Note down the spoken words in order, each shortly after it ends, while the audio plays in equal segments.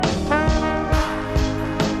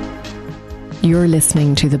You're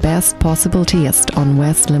listening to the best possible taste on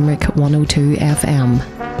West Limerick 102 FM.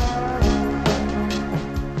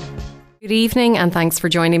 Good evening and thanks for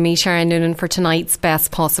joining me, Sharon Noonan, for tonight's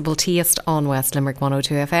Best Possible Taste on West Limerick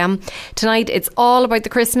 102 FM. Tonight it's all about the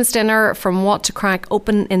Christmas dinner, from what to crack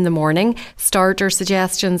open in the morning, starter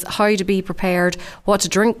suggestions, how to be prepared, what to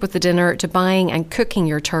drink with the dinner, to buying and cooking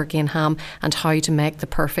your turkey and ham, and how to make the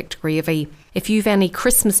perfect gravy. If you've any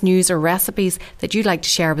Christmas news or recipes that you'd like to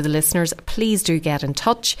share with the listeners, please do get in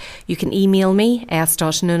touch. You can email me,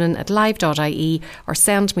 s.noonan@live.ie, or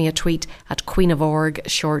send me a tweet at Queen of Org,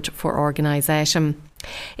 short for organisation.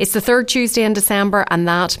 It's the third Tuesday in December, and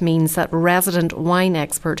that means that resident wine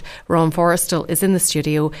expert Ron Forrestal is in the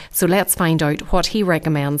studio, so let's find out what he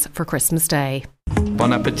recommends for Christmas Day.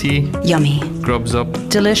 Bon appetit. Yummy. Grubs up.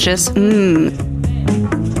 Delicious.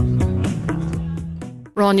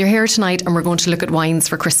 Ron, you're here tonight and we're going to look at wines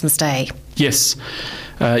for Christmas Day. Yes.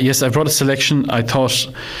 I brought a selection. I thought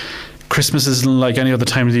Christmas isn't like any other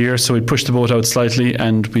time of the year, so we pushed the boat out slightly,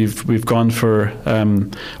 and we've gone for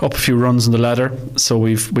up a few runs on the ladder. So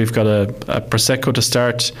we've got a Prosecco to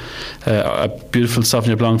start, a beautiful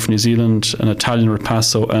Sauvignon Blanc from New Zealand, an Italian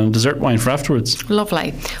Ripasso, and a dessert wine for afterwards.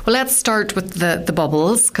 Lovely. Well, let's start with the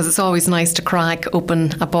bubbles, because it's always nice to crack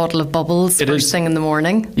open a bottle of bubbles first thing in the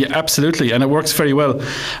morning. Yeah, absolutely, and it works very well.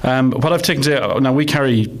 What I've taken today, now we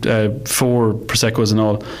carry 4 Proseccos and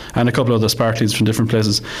all, and a couple of other sparklings from different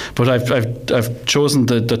places, but I've chosen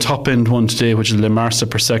the top end one today, which is Le Marsa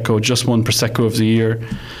Prosecco, just won Prosecco of the Year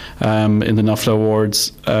in the NAFLA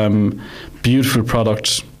Awards. Beautiful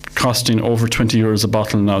product, costing over €20 a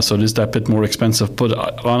bottle now, so it is that bit more expensive, but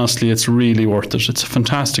honestly it's really worth it. It's a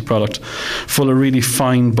fantastic product, full of really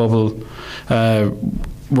fine bubble,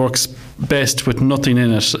 works best with nothing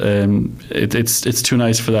in it. It's too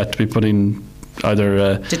nice for that to be putting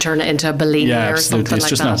either to turn it into a Bellini or something it's like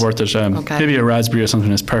just that. not worth it. Maybe a raspberry or something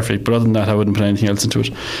is perfect, but other than that I wouldn't put anything else into it.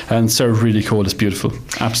 And served really cold, it's beautiful,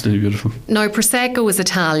 absolutely beautiful. Now Prosecco is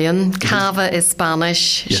Italian, Cava is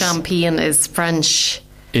Spanish, yes. Champagne is French.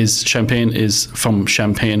 Champagne is from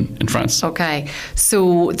Champagne in France. Okay,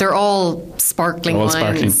 so they're all sparkling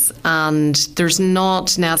wines, and there's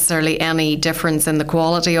not necessarily any difference in the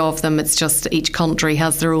quality of them. It's just each country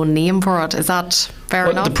has their own name for it. Is that fair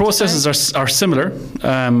enough? The processes are similar.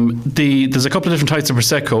 There's a couple of different types of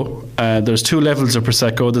Prosecco. There's 2 levels of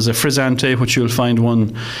Prosecco. There's a Frizzante, which you'll find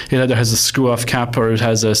one, it either has a screw-off cap or it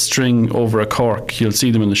has a string over a cork. You'll see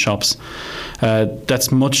them in the shops.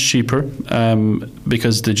 That's much cheaper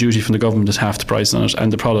because the duty from the government is half the price on it,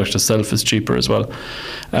 and the product itself is cheaper as well.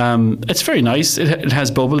 It's very nice. It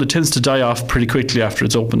has bubble. It tends to die off pretty quickly after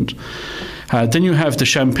it's opened. Then you have the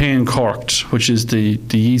Champagne corked, which is the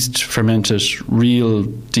yeast fermented, real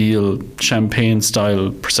deal Champagne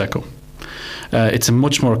style Prosecco. It's a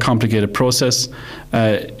much more complicated process.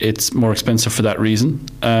 It's more expensive for that reason.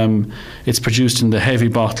 It's produced in the heavy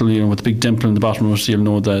bottle, with the big dimple in the bottom, so you'll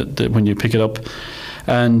know that when you pick it up.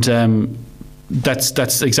 And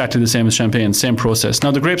that's exactly the same as Champagne, same process.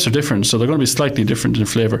 Now the grapes are different, so they're going to be slightly different in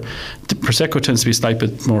flavour. The Prosecco tends to be a slight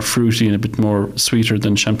bit more fruity and a bit more sweeter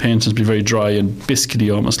than Champagne. Tends to be very dry and biscuity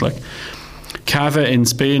almost like. Cava in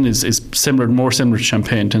Spain is similar, more similar to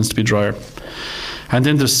Champagne, tends to be drier. And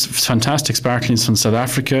then there's fantastic sparklings from South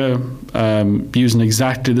Africa, using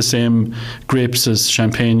exactly the same grapes as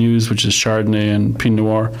Champagne use, which is Chardonnay and Pinot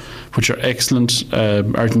Noir, which are excellent.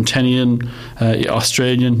 Argentinian,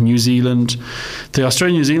 Australian, New Zealand. The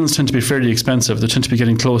Australian New Zealand's tend to be fairly expensive. They tend to be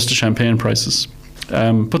getting close to Champagne prices.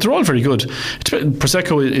 But they're all very good.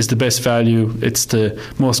 Prosecco is the best value. It's the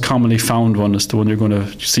most commonly found one. It's the one you're going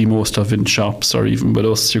to see most of in shops, or even with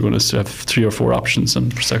us, you're going to have 3 or 4 options in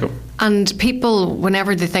Prosecco. And people,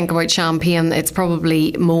 whenever they think about Champagne, it's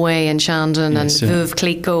probably Moët and Chandon and Veuve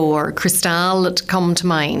Clicquot or Cristal that come to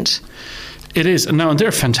mind. It is. And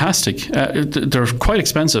they're fantastic. They're quite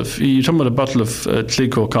expensive. You're talking about a bottle of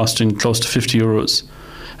Clicquot costing close to €50.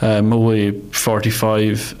 Moët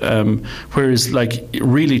 45, whereas like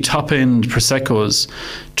really top end Proseccos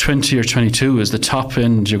 20 or 22 is the top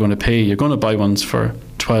end you're going to pay. You're going to buy ones for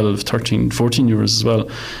 12, 13, 14 euros as well,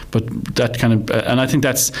 but that kind of and I think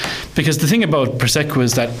that's because the thing about Prosecco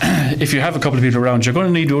is that if you have a couple of people around, you're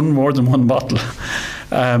going to need more than one bottle.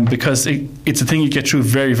 Because it's a thing you get through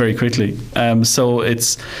very, very quickly. So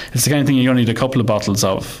it's the kind of thing you're going to need a couple of bottles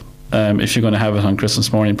of. If you're going to have it on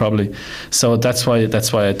Christmas morning, probably. So that's why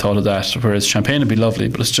I thought of that. Whereas Champagne would be lovely,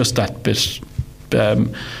 but it's just that bit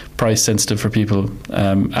price sensitive for people.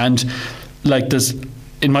 And like there's,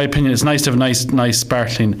 in my opinion, it's nice to have a nice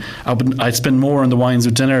sparkling. I'd spend more on the wines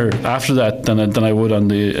with dinner after that than I would on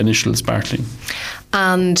the initial sparkling.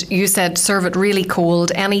 And you said serve it really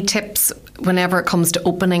cold. Any tips whenever it comes to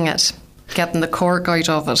opening it? Getting the cork out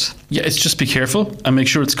of it? Yeah, it's just be careful and make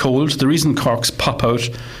sure it's cold. The reason corks pop out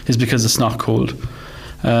is because it's not cold.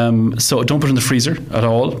 So don't put it in the freezer at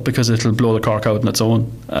all, because it'll blow the cork out on its own,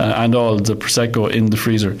 and all the Prosecco in the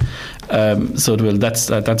freezer. So it will. That's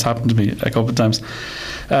happened to me a couple of times.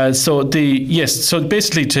 So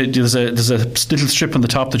basically there's a little strip on the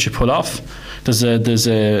top that you pull off. There's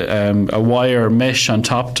a wire mesh on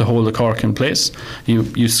top to hold the cork in place.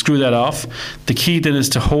 You screw that off. The key then is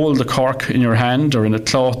to hold the cork in your hand, or in a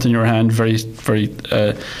cloth in your hand, very very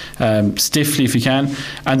stiffly if you can,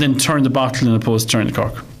 and then turn the bottle in opposed to turning the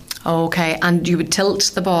cork. Okay, and you would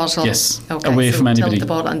tilt the bottle. Yes, okay, away from anybody. Tilt the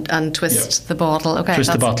bottle and twist the bottle. Okay, twist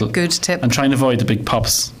that's the bottle. A good tip. And try and avoid the big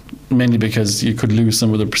pops, mainly because you could lose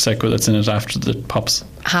some of the Prosecco that's in it after the pops.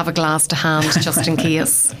 Have a glass to hand just in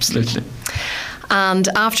case. Absolutely. And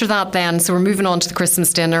after that then, so we're moving on to the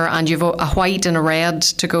Christmas dinner, and you've a white and a red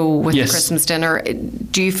to go with the Christmas dinner.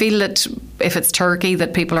 Do you feel that if it's turkey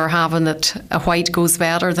that people are having, that a white goes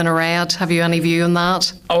better than a red? Have you any view on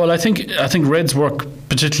that? Oh, well, I think reds work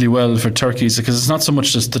particularly well for turkeys, because it's not so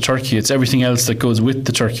much just the turkey, it's everything else that goes with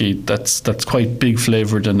the turkey that's quite big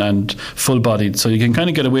flavoured and full bodied, so you can kind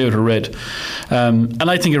of get away with a red. And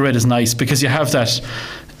I think a red is nice because you have that,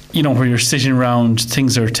 you know, where you're sitting around,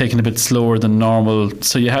 things are taking a bit slower than normal,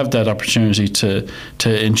 so you have that opportunity to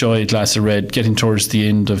enjoy a glass of red getting towards the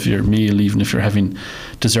end of your meal, even if you're having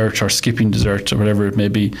dessert or skipping dessert or whatever it may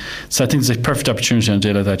be. So I think it's a perfect opportunity on a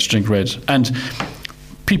day like that to drink red. And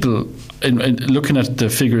people, in looking at the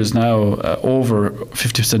figures now, over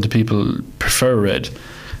 50% of people prefer red.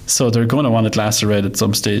 So they're going to want a glass of red at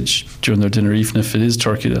some stage during their dinner, even if it is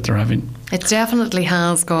turkey that they're having. It definitely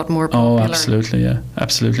has got more popular. Oh, absolutely, yeah,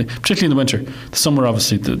 absolutely. Particularly in the winter. The summer,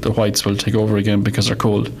 obviously, the whites will take over again because they're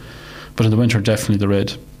cold. But in the winter, definitely the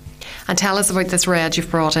red. And tell us about this red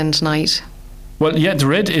you've brought in tonight. Well, yeah, the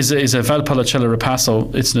red is a Valpolicella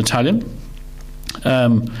Ripasso. It's an Italian.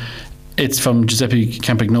 It's from Giuseppe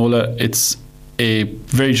Campagnola. It's a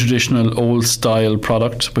very traditional old style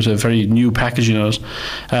product with a very new packaging on it.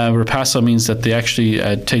 Ripasso means that they actually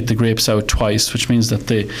take the grapes out twice, which means that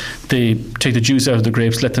they take the juice out of the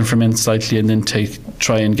grapes, let them ferment slightly, and then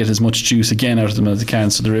try and get as much juice again out of them as they can.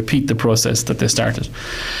 So they repeat the process that they started.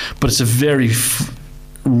 But it's a very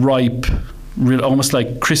ripe, almost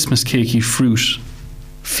like Christmas cakey fruit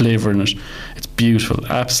flavour in it. It's beautiful,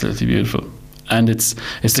 absolutely beautiful. And it's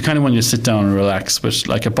the kind of one you sit down and relax with.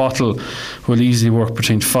 Like, a bottle will easily work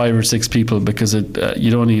between 5 or 6 people, because you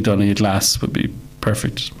don't need only a glass would be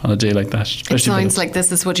perfect on a day like that. It sounds like this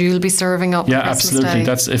is what you'll be serving up. Yeah, on Christmas absolutely. Day.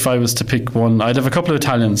 That's, if I was to pick one, I'd have a couple of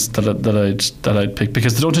Italians that I'd pick,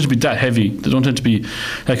 because they don't tend to be that heavy. They don't tend to be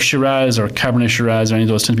like Shiraz or Cabernet Shiraz or any of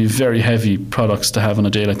those. Tend to be very heavy products to have on a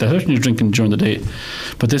day like that, especially when you're drinking during the day.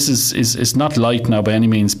 But this is not light now by any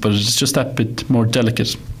means, but it's just that bit more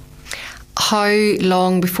delicate. How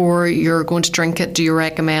long before you're going to drink it do you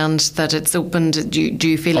recommend that it's opened? Do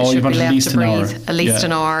you feel it should be left to breathe? At least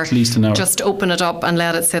an hour. At least an hour. Just open it up and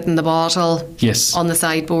let it sit in the bottle. Yes. On the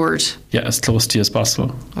sideboard. Yeah, as close to you as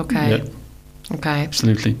possible. Okay. Yeah. Okay.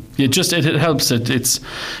 Absolutely. Yeah, just it helps. It's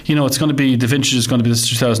it's going to be, the vintage is going to be this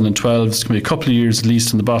 2012. It's going to be a couple of years at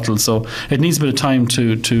least in the bottle, so it needs a bit of time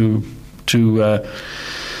to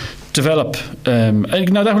develop.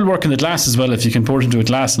 Now that will work in the glass as well. If you can pour it into a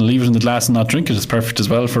glass and leave it in the glass and not drink it, it's perfect as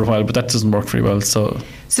well for a while, but that doesn't work very well. So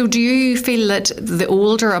do you feel that the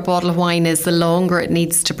older a bottle of wine is, the longer it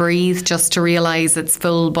needs to breathe just to realise its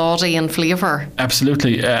full body and flavour?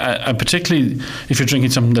 Absolutely. And particularly if you're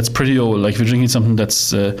drinking something that's pretty old, like if you're drinking something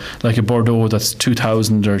that's like a Bordeaux that's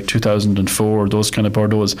 2000 or 2004, those kind of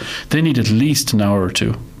Bordeaux, they need at least an hour or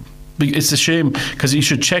two. It's a shame, because you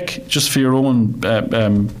should check, just for your own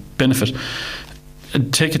benefit,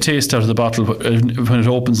 take a taste out of the bottle when it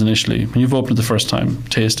opens initially. When you've opened it the first time,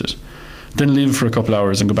 taste it. Then leave it for a couple of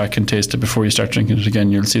hours and go back and taste it before you start drinking it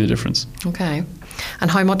again. You'll see the difference. Okay. And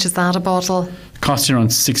how much is that a bottle? Costs you around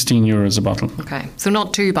 €16 a bottle. Okay, so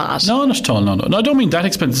not too bad. No, not at all. No, I don't mean that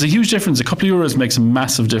expensive. There's a huge difference. A couple of euros makes a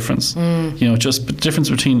massive difference. Just the difference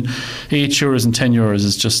between €8 and €10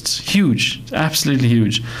 is just huge, absolutely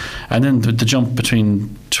huge. And then the jump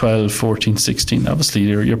between 12, 14, 16. Obviously,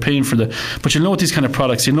 you're paying for but you know, with these kind of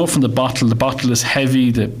products, you know from the bottle is heavy.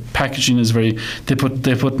 The packaging is very. They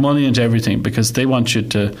put money into everything because they want you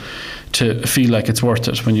to feel like it's worth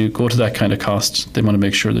it. When you go to that kind of cost, they want to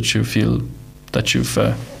make sure that you feel that you've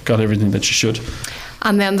got everything that you should.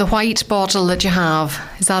 And then the white bottle that you have,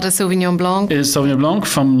 is that a Sauvignon Blanc? It is Sauvignon Blanc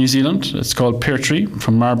from New Zealand. It's called Pear Tree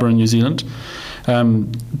from Marlborough, New Zealand.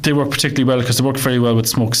 They work particularly well because they work very well with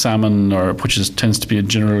smoked salmon, which tends to be a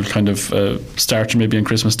general kind of starter maybe on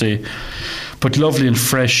Christmas Day. But lovely and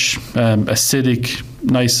fresh, acidic,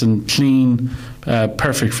 nice and clean,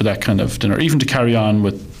 perfect for that kind of dinner. Even to carry on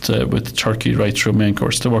with turkey right through main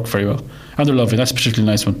course, they work very well, and they're lovely. That's a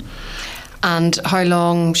particularly nice one. And how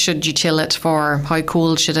long should you chill it for? How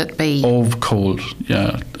cold should it be? Oh, cold,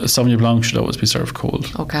 yeah. A Sauvignon Blanc should always be served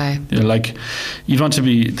cold. Okay. Like, you'd want to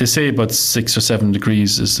be, they say about 6 or 7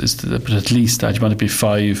 degrees but at least that. You want to be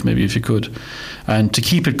 5, maybe, if you could. And to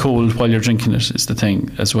keep it cold while you're drinking it is the thing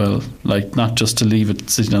as well. Like, not just to leave it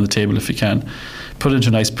sitting on the table if you can. Put it into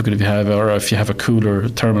an ice bucket if you have, or if you have a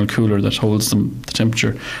thermal cooler that holds the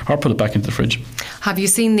temperature, or put it back into the fridge. Have you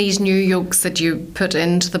seen these new yolks that you put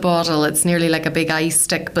into the bottle? It's nearly like a big ice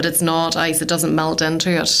stick, but it's not ice. It doesn't melt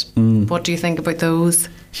into it. What do you think about those?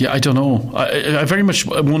 Yeah, I don't know. I very much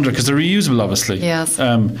wonder, because they're reusable, obviously. Yes.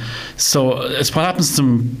 So it's what happens to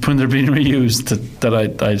them when they're being reused that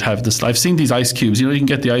I'd have this. I've seen these ice cubes. You can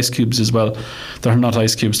get the ice cubes as well. They're not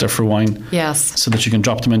ice cubes. They're for wine. Yes. So that you can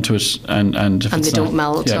drop them into it and if they don't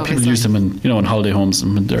melt. Yeah, obviously. people use them in holiday homes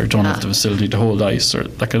and they don't have the facility to hold ice or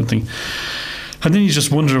that kind of thing. And then you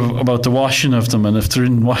just wonder about the washing of them, and if they're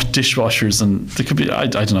in dishwashers, and they could be. I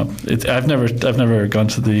don't know. I've never gone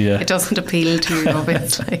to the. It doesn't appeal to you,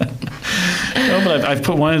 obviously. No, but I've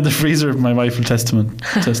put wine in the freezer. My wife will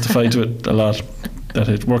testify to it a lot, that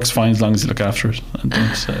it works fine as long as you look after it. And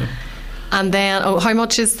don't. And then, how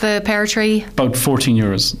much is the pear tree? About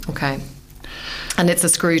 €14. Okay. And it's a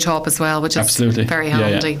screw top as well, which is absolutely very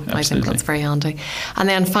handy. Yeah, I think that's very handy. And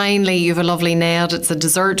then finally, you have a lovely Ned. It's a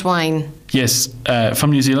dessert wine. Yes,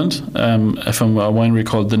 from New Zealand, from a winery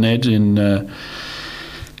called The Ned in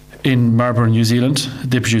Marlborough, New Zealand.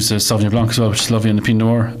 They produce a Sauvignon Blanc as well, which is lovely, and a Pinot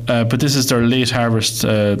Noir. But this is their late harvest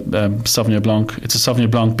Sauvignon Blanc. It's a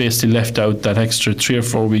Sauvignon Blanc basically left out that extra 3 or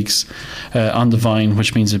 4 weeks on the vine,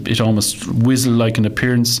 which means it almost whizzle-like in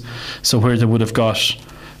appearance. So where they would have got...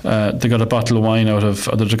 they got a bottle of wine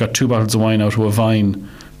they got 2 bottles of wine out of a vine.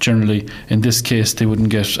 Generally, in this case, they wouldn't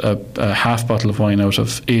get a half bottle of wine out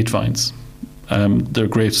of 8 vines. Their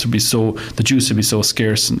grapes would be the juice would be so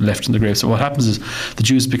scarce and left in the grapes. So what happens is the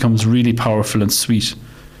juice becomes really powerful and sweet,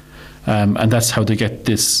 and that's how they get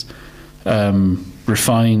this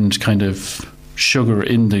refined kind of sugar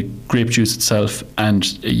in the grape juice itself,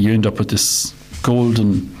 and you end up with this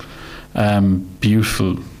golden,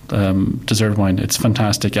 beautiful dessert wine. It's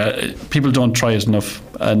fantastic. People don't try it enough,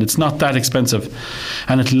 and it's not that expensive,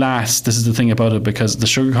 and it lasts. This is the thing about it, because the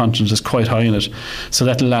sugar content is quite high in it, so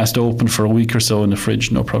that'll last open for a week or so in the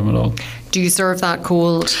fridge, no problem at all. Do you serve that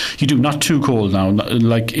cold? You do, not too cold now.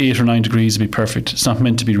 Like 8 or 9 degrees would be perfect. It's not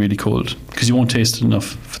meant to be really cold, because you won't taste it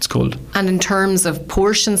enough if it's cold. And in terms of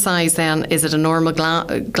portion size then, is it a normal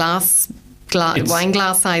wine glass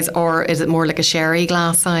size, or is it more like a sherry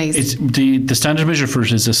glass size? It's the standard measure for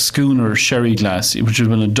it is a schooner sherry glass, which is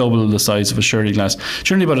going to double the size of a sherry glass.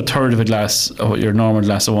 Generally about a third of a glass of your normal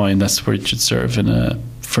glass of wine. That's where it should serve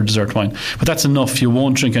for dessert wine. But that's enough. You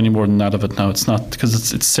won't drink any more than that of it now. It's not,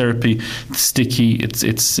 because it's syrupy, it's sticky.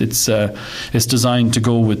 It's designed to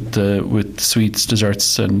go with sweets,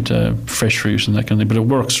 desserts, and fresh fruit and that kind of thing. But it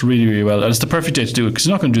works really, really well, and it's the perfect day to do it, because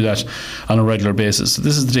you're not going to do that on a regular basis. So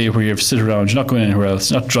this is the day where you sit around. You're not going anywhere else.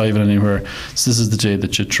 You're not driving anywhere. So this is the day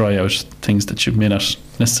that you try out things that you may not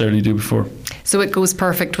necessarily do before. So it goes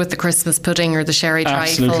perfect with the Christmas pudding or the sherry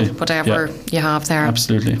trifle, whatever you have there.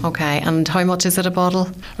 Absolutely. Okay, and how much is it a bottle?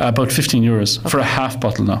 About €15 for a half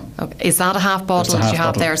bottle now. Okay. Is that a half bottle that you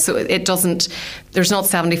have there? So it doesn't, there's not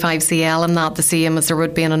 75 cl in that, the same as there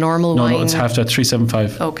would be in a normal wine? No, it's half that,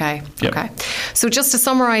 375. Okay, okay. So just to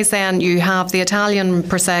summarise then, you have the Italian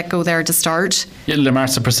Prosecco there to start. Yeah, Le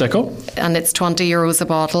Marza Prosecco. And it's €20 a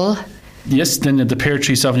bottle. Yes, then the Pear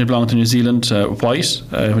Tree Sauvignon Blanc to New Zealand white,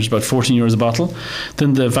 which is about €14 a bottle.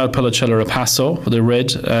 Then the Valpolicella Rapasso, the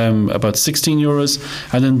red, about €16.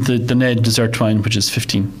 And then the Ned dessert wine, which is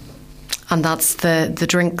 15. And that's the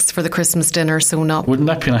drinks for the Christmas dinner, so not... Wouldn't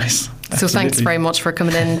that be nice? So Absolutely. Thanks very much for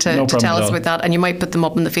coming in to tell us about that. And you might put them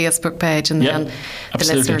up on the Facebook page, and then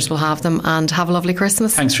the listeners will have them. And have a lovely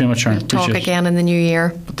Christmas. Thanks very much, Sharon. We'll talk again in the new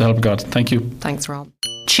year. With the help of God. Thank you. Thanks, Rob.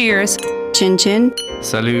 Cheers. Chin chin.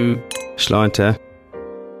 Salut. Sláinte.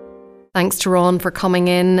 Thanks to Ron for coming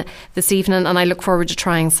in this evening, and I look forward to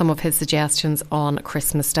trying some of his suggestions on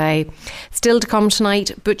Christmas Day. Still to come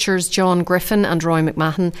tonight, butchers John Griffin and Roy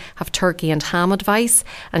McMahon have turkey and ham advice,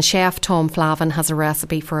 and chef Tom Flavin has a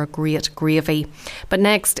recipe for a great gravy. But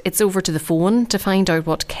next, it's over to the phone to find out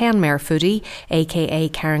what Kenmare foodie, aka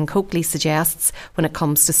Karen Coakley, suggests when it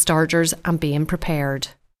comes to starters and being prepared.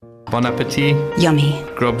 Bon appetit. Yummy.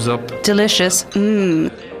 Grubs up. Delicious.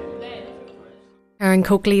 Karen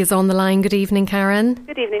Coakley is on the line. Good evening, Karen.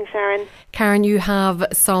 Good evening, Sharon. Karen, you have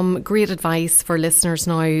some great advice for listeners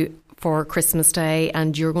now for Christmas Day,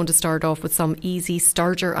 and you're going to start off with some easy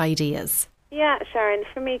starter ideas. Yeah, Sharon,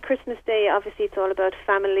 for me, Christmas Day, obviously it's all about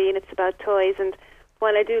family and it's about toys, and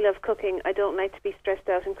while I do love cooking, I don't like to be stressed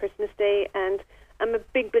out on Christmas Day, and I'm a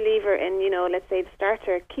big believer in, let's say the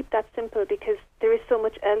starter. Keep that simple because there is so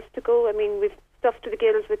much else to go. I mean, we've stuffed to the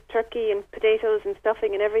gills with turkey and potatoes and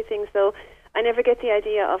stuffing and everything, so I never get the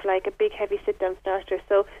idea of like a big heavy sit-down starter.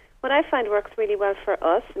 So what I find works really well for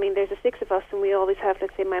us, I mean, there's the 6 of us and we always have,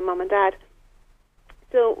 let's say, my mum and dad.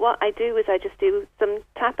 So what I do is I just do some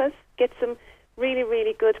tapas, get some really,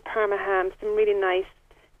 really good Parma ham, some really nice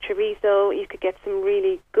chorizo. You could get some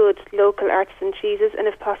really good local artisan cheeses, and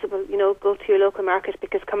if possible, go to your local market,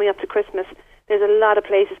 because coming up to Christmas, there's a lot of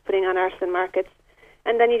places putting on artisan markets.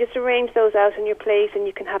 And then you just arrange those out on your plate, and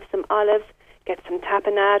you can have some olives, get some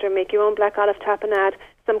tapenade, or make your own black olive tapenade,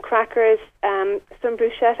 some crackers, some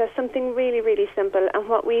bruschetta, something really, really simple. And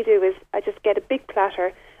what we do is I just get a big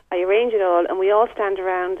platter, I arrange it all, and we all stand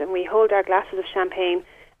around and we hold our glasses of champagne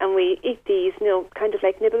and we eat these, kind of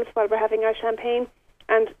like nibbles while we're having our champagne.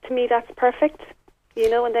 And to me, that's perfect,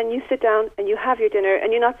 and then you sit down and you have your dinner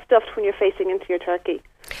and you're not stuffed when you're facing into your turkey.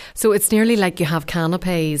 So it's nearly like you have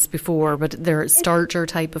canapes before, but they're starter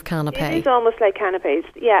type of canapé. It is almost like canapes,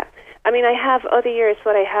 yeah. I mean, I have other years,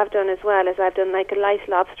 what I have done as well is I've done like a light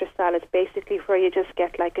lobster salad, basically where you just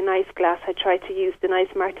get like a nice glass. I try to use the nice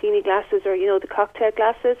martini glasses or, the cocktail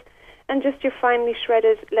glasses, and just your finely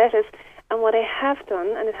shredded lettuce. And what I have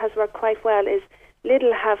done, and it has worked quite well, is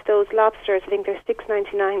Lidl have those lobsters. I think they're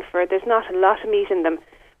 $6.99 for. There's not a lot of meat in them,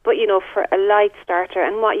 but for a light starter.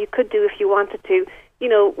 And what you could do if you wanted to,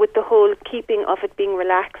 with the whole keeping of it being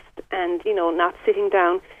relaxed and not sitting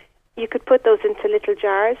down, you could put those into little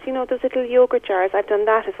jars. Those little yogurt jars. I've done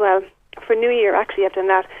that as well for New Year. Actually, I've done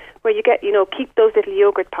that where you get keep those little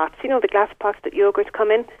yogurt pots. The glass pots that yogurts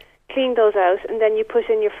come in. Clean those out, and then you put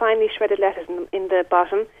in your finely shredded lettuce in the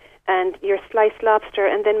bottom, and your sliced lobster,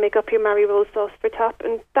 and then make up your Mary Rose sauce for top,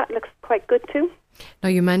 and that looks quite good too. Now,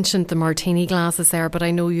 you mentioned the martini glasses there, but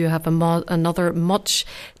I know you have another much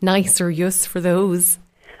nicer use for those.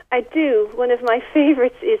 I do. One of my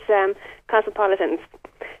favourites is Cosmopolitans.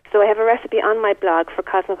 So I have a recipe on my blog for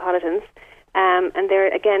Cosmopolitans, and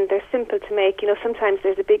they're simple to make. Sometimes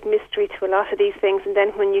there's a big mystery to a lot of these things, and then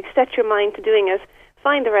when you set your mind to doing it,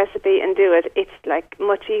 find the recipe and do it, it's like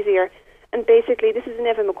much easier. And basically, this is an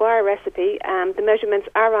Eva Maguire recipe. The measurements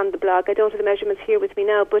are on the blog. I don't have the measurements here with me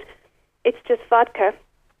now, but it's just vodka,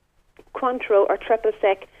 Cointreau or triple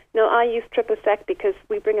sec. Now, I use triple sec because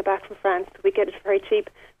we bring it back from France. We get it very cheap.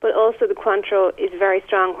 But also the Cointreau is very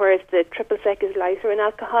strong, whereas the triple sec is lighter in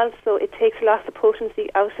alcohol, so it takes lots of potency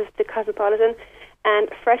out of the Cosmopolitan. And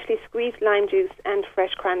freshly squeezed lime juice and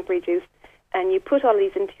fresh cranberry juice. And you put all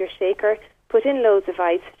these into your shaker, put in loads of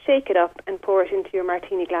ice, shake it up and pour it into your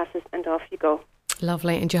martini glasses, and off you go.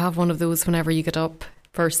 Lovely. And you have one of those whenever you get up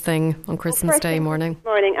first thing on Christmas Day morning?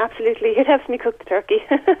 Morning, absolutely. It helps me cook the turkey.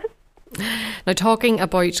 Now, talking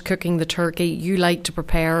about cooking the turkey, you like to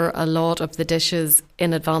prepare a lot of the dishes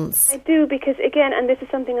in advance. I do, because again, and this is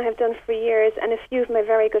something I have done for years, and a few of my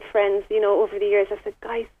very good friends, over the years, I've said,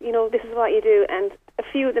 guys, this is what you do, and a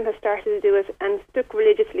few of them have started to do it and stuck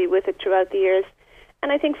religiously with it throughout the years.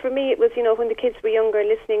 And I think for me it was, when the kids were younger,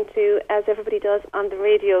 listening to, as everybody does on the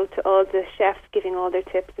radio, to all the chefs giving all their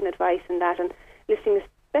tips and advice and that, and listening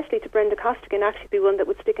especially to Brenda Costigan, actually be one that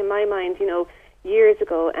would stick in my mind, years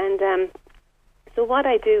ago. And so what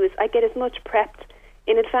I do is I get as much prepped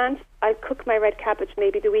in advance. I cook my red cabbage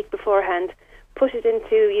maybe the week beforehand, put it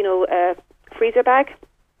into, a freezer bag,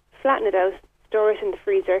 flatten it out, store it in the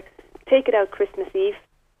freezer, take it out Christmas Eve,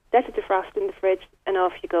 let it defrost in the fridge, and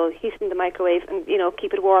off you go. Heat it in the microwave and,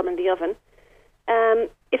 keep it warm in the oven.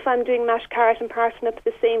 If I'm doing mashed carrot and parsnip,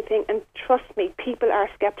 the same thing. And trust me, people are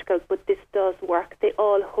sceptical, but this does work. They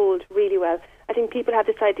all hold really well. I think people have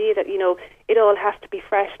this idea that, it all has to be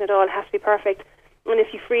fresh and it all has to be perfect. And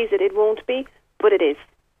if you freeze it, it won't be, but it is.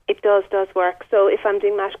 It does work. So if I'm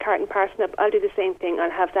doing mashed carrot and parsnip, I'll do the same thing. I'll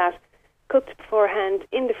have that cooked beforehand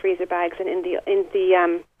in the freezer bags and in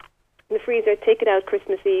the freezer, take it out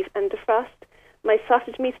Christmas Eve and defrost. My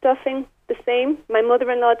sausage meat stuffing, the same. My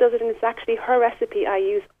mother-in-law does it, and it's actually her recipe I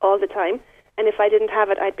use all the time. And if I didn't have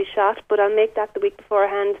it, I'd be shot. But I'll make that the week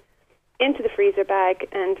beforehand into the freezer bag,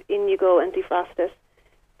 and in you go and defrost it.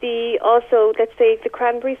 Also, let's say the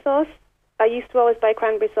cranberry sauce. I used to always buy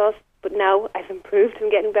cranberry sauce, but now I've improved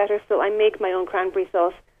and getting better, so I make my own cranberry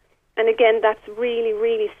sauce. And again, that's really,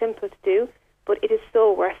 really simple to do. but it is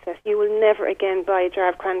so worth it. You will never again buy a jar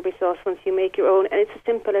of cranberry sauce once you make your own, and it's as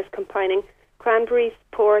simple as combining cranberries,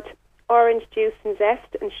 port, orange juice and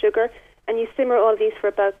zest and sugar, and you simmer all these for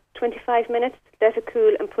about 25 minutes, let it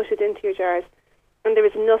cool and put it into your jars. And there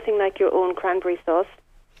is nothing like your own cranberry sauce.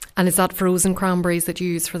 And is that frozen cranberries that you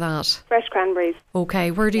use for that? Fresh cranberries.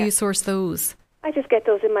 Okay, where do you source those? I just get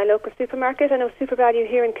those in my local supermarket. I know SuperValue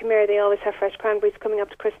here in Kenmare, they always have fresh cranberries coming up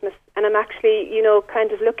to Christmas. And I'm actually,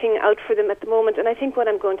 kind of looking out for them at the moment. And I think what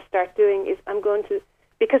I'm going to start doing is I'm going to,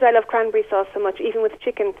 because I love cranberry sauce so much, even with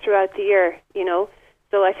chicken throughout the year,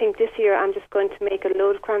 So I think this year I'm just going to make a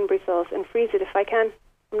load of cranberry sauce and freeze it if I can.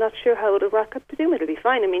 I'm not sure how it'll work. I presume it'll be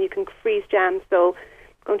fine. I mean, you can freeze jam, so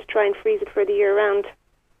I'm going to try and freeze it for the year round.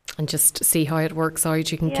 And just see how it works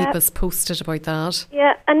out. You can keep us posted about that.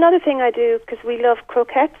 Yeah, another thing I do, because we love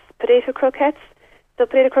croquettes, potato croquettes. So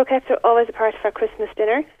potato croquettes are always a part of our Christmas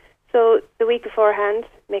dinner. So the week beforehand,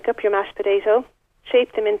 make up your mashed potato,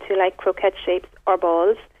 shape them into like croquette shapes or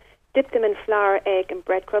balls, dip them in flour, egg and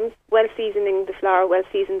breadcrumbs, well seasoning the flour, well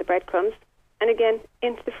season the breadcrumbs, and again,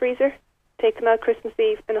 into the freezer. Take them out Christmas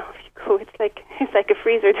Eve and off you go. It's like a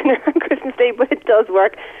freezer dinner on Christmas Day, but it does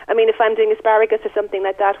work. I mean, if I'm doing asparagus or something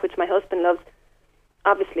like that, which my husband loves,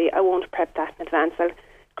 obviously I won't prep that in advance. I'll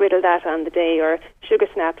griddle that on the day, or sugar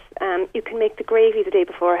snaps. You can make the gravy the day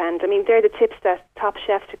beforehand. I mean, they're the tips that top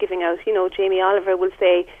chefs are giving out. Jamie Oliver will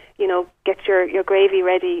say, get your gravy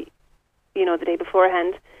ready, the day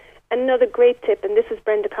beforehand. Another great tip, and this was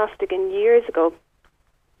Brenda Costigan years ago,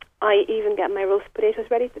 I even get my roast potatoes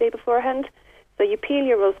ready the day beforehand. So you peel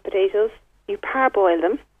your roast potatoes, you parboil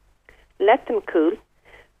them, let them cool,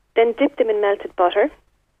 then dip them in melted butter,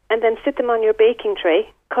 and then sit them on your baking tray,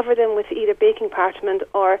 cover them with either baking parchment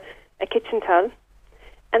or a kitchen towel,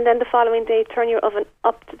 and then the following day turn your oven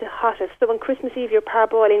up to the hottest. So on Christmas Eve you're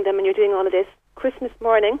parboiling them and you're doing all of this. Christmas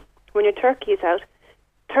morning, when your turkey is out,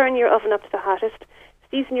 turn your oven up to the hottest,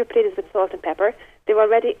 season your potatoes with salt and pepper. They're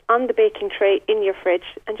already on the baking tray in your fridge,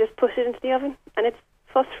 and just put it into the oven, and it's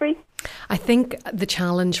fuss-free. I think the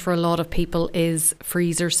challenge for a lot of people is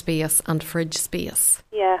freezer space and fridge space.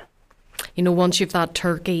 Yeah. Once you've that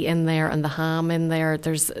turkey in there and the ham in there,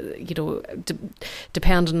 there's,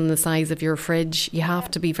 depending on the size of your fridge, you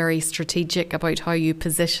have to be very strategic about how you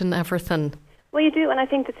position everything. Well, you do, and I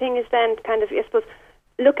think the thing is then kind of, I suppose,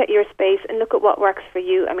 look at your space and look at what works for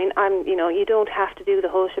you. I mean, you don't have to do the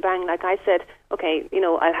whole shebang. Like I said, okay,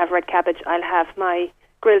 I'll have red cabbage, I'll have my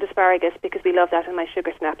grilled asparagus because we love that in my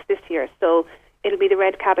sugar snaps this year. So it'll be the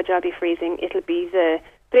red cabbage I'll be freezing. It'll be the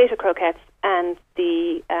potato croquettes and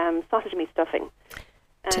the sausage meat stuffing.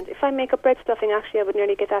 And if I make up bread stuffing, actually, I would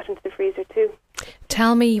nearly get that into the freezer too.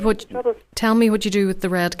 Tell me what you do with the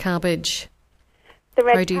red cabbage. The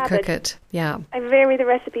red How do you cabbage, cook it? Yeah. I vary the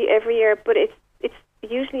recipe every year, but it's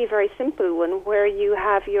usually a very simple one where you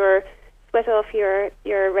have your sweat off your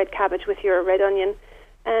red cabbage with your red onion,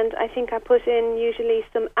 and I think I put in usually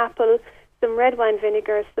some apple, some red wine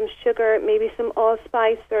vinegar, some sugar, maybe some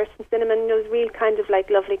allspice or some cinnamon, those real kind of like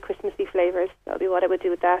lovely Christmassy flavours. That would be what I would do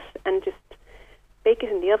with that, and just bake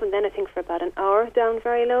it in the oven then I think for about an hour down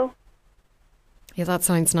very low. Yeah, that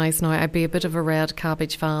sounds nice now. I'd be a bit of a red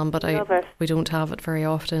cabbage fan, but we don't have it very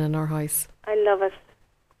often in our house. I love it.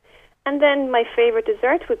 And then my favourite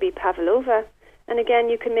dessert would be pavlova. And again,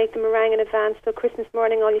 you can make the meringue in advance. So Christmas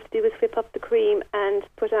morning, all you have to do is whip up the cream and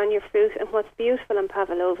put on your fruit. And what's beautiful in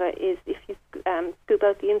pavlova is if you scoop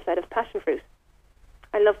out the inside of passion fruit.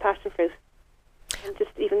 I love passion fruit. And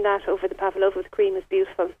just even that over the pavlova with cream is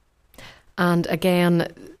beautiful. And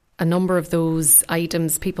again, a number of those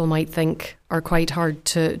items people might think are quite hard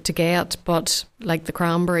to get, but like the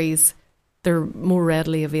cranberries, they're more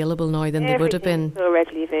readily available now than they would have been. So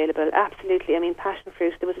readily available, absolutely. I mean, passion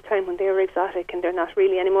fruit, there was a time when they were exotic and they're not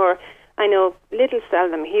really anymore. I know Lidl sell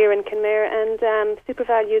them here in Kenmare, and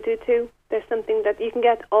SuperValue do too. There's something that you can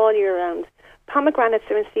get all year round. Pomegranates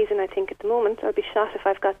are in season, I think, at the moment. I'll be shot if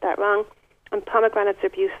I've got that wrong. And pomegranates are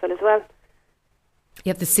beautiful as well.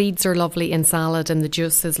 Yeah, the seeds are lovely in salad, and the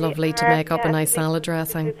juice is lovely to make up a nice salad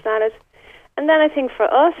dressing. Salad. And then I think for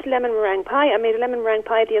us, lemon meringue pie. I made a lemon meringue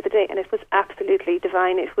pie the other day, and it was absolutely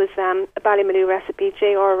divine. It was a Ballymaloe recipe.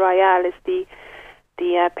 J.R. Royale is the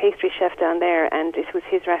pastry chef down there, and it was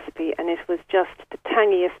his recipe, and it was just the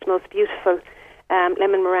tangiest, most beautiful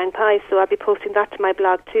lemon meringue pie. So I'll be posting that to my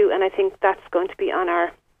blog too, and I think that's going to be on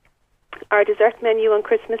our dessert menu on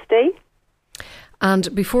Christmas Day.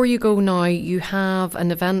 And before you go now, you have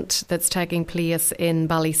an event that's taking place in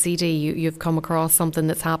Ballycd. You've come across something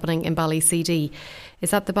that's happening in Ballycd.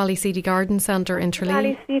 Is that the Ballycd Garden Centre in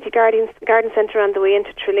Tralee? Ballycd Garden Centre on the way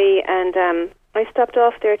into Tralee, and I stopped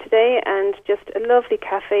off there today, and just a lovely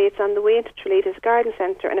cafe. It's on the way into Treleaty's Garden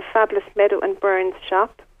Centre, and a fabulous Meadow and Burns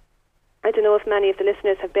shop. I don't know if many of the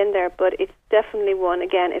listeners have been there, but it's definitely one,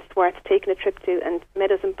 again, it's worth taking a trip to. And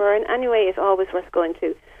Meadows and Burn, anyway, is always worth going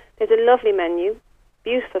to. There's a lovely menu,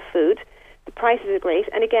 beautiful food. The prices are great.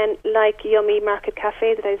 And again, like Yummy Market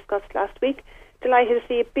Cafe that I discussed last week, delighted to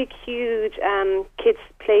see a big, huge kids'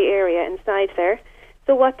 play area inside there.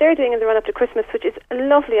 So what they're doing in the run-up to Christmas, which is a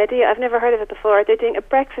lovely idea, I've never heard of it before, they're doing a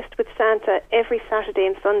breakfast with Santa every Saturday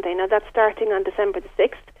and Sunday. Now, that's starting on December the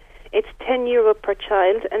 6th. It's €10 per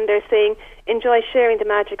child, and they're saying, enjoy sharing the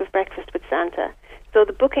magic of breakfast with Santa. So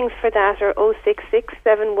the bookings for that are 066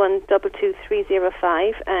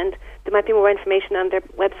 7122305, and there might be more information on their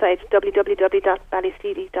website,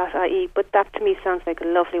 www.ballyseedy.ie, but that to me sounds like a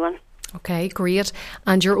lovely one. Okay, great.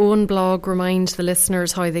 And your own blog, remind the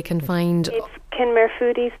listeners how they can find... It's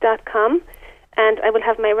kenmarefoodies.com, and I will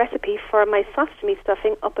have my recipe for my sausage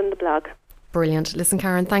stuffing up on the blog. Brilliant. Listen,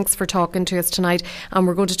 Karen, thanks for talking to us tonight, and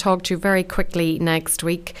we're going to talk to you very quickly next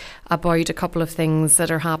week about a couple of things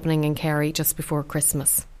that are happening in Kerry just before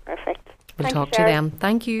Christmas. Perfect. We'll Thanks, talk to Sharon. you then.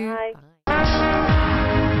 Thank you.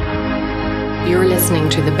 Bye. You're listening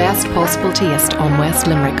to the best possible taste on West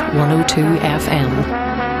Limerick 102 FM.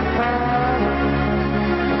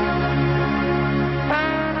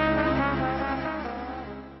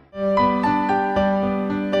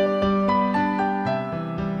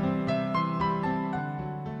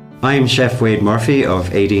 I'm Chef Wade Murphy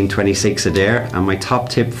of 1826 Adair, and my top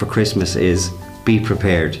tip for Christmas is be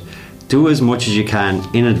prepared. Do as much as you can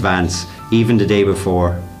in advance, even the day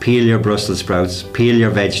before. Peel your Brussels sprouts, peel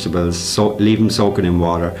your vegetables, leave them soaking in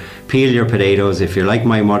water. Peel your potatoes. If you're like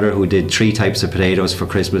my mother who did 3 types of potatoes for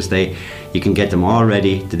Christmas Day, you can get them all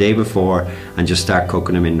ready the day before and just start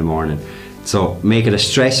cooking them in the morning. So make it a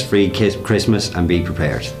stress-free Christmas and be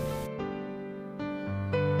prepared.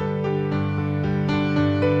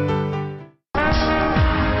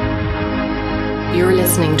 You're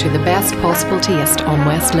listening to the best possible taste on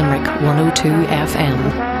West Limerick 102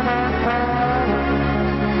 FM.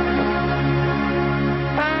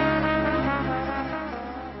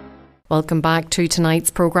 Welcome back to tonight's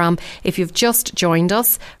programme. If you've just joined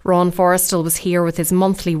us, Ron Forrestal was here with his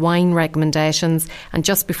monthly wine recommendations, and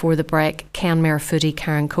just before the break, Kenmare foodie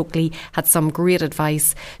Karen Coakley had some great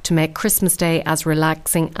advice to make Christmas Day as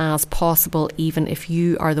relaxing as possible, even if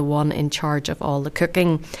you are the one in charge of all the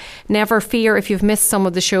cooking. Never fear if you've missed some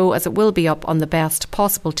of the show, as it will be up on the Best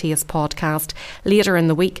Possible Taste podcast later in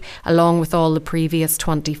the week, along with all the previous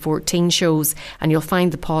 2014 shows, and you'll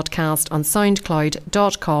find the podcast on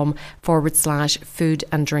soundcloud.com/food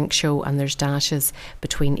and drink show, and there's dashes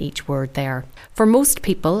between each word there. For most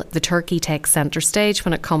people, the turkey takes centre stage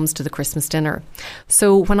when it comes to the Christmas dinner.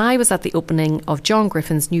 So when I was at the opening of John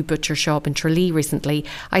Griffin's new butcher shop in Tralee recently,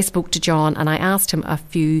 I spoke to John and I asked him a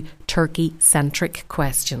few turkey-centric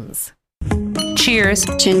questions. Cheers.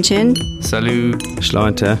 Chin chin. Salut.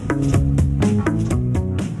 Sláinte.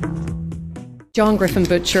 John Griffin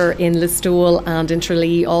Butcher in Listowel and in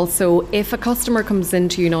Tralee also. If a customer comes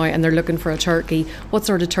into you now and they're looking for a turkey, what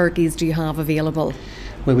sort of turkeys do you have available?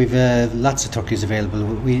 Well, we've lots of turkeys available.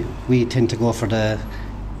 We tend to go for the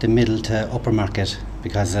middle to upper market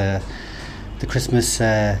because the Christmas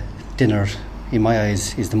dinner, in my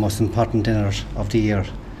eyes, is the most important dinner of the year,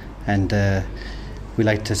 and we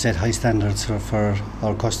like to set high standards for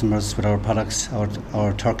our customers with our products,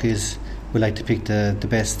 our turkeys. We like to pick the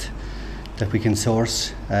best that we can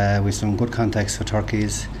source with some good contacts for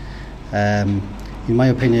turkeys. In my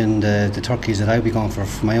opinion, the turkeys that I'd be going for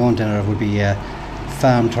my own dinner would be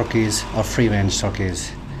farm turkeys or free range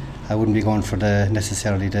turkeys. I wouldn't be going for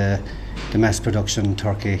necessarily the mass production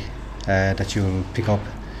turkey that you'll pick up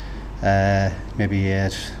maybe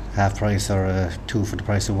at half price or 2 for the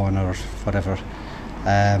price of 1 or whatever.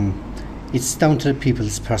 It's down to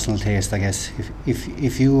people's personal taste, I guess.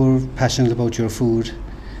 If you're passionate about your food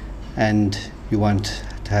and you want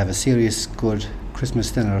to have a serious, good Christmas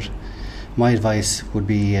dinner, my advice would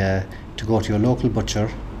be to go to your local butcher,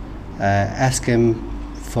 ask him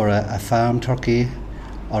for a farm turkey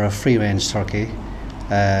or a free-range turkey.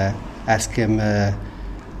 Ask him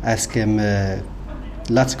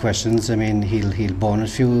lots of questions. I mean, he'll bone it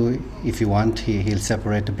for you if you want. He'll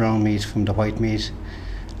separate the brown meat from the white meat.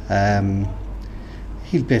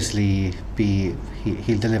 He'll basically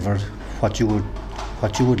he'll deliver what you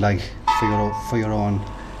would like for your own,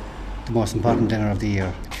 the most important dinner of the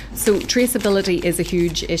year. So traceability is a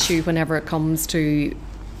huge issue whenever it comes to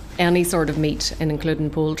any sort of meat, and including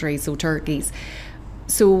poultry, so turkeys.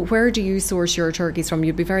 So where do you source your turkeys from?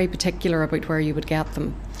 You'd be very particular about where you would get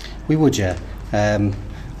them. We would, yeah.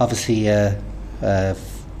 Obviously,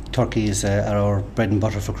 turkeys are our bread and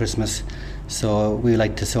butter for Christmas. So we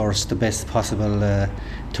like to source the best possible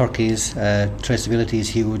turkeys. Traceability is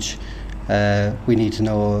huge. We need to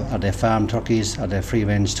know, are they farm turkeys, are they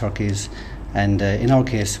free-range turkeys? And in our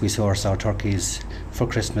case, we source our turkeys for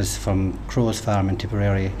Christmas from Crow's Farm in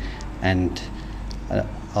Tipperary and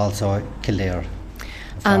also Kildare.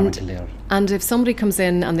 And if somebody comes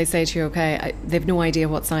in and they say to you, okay, they've no idea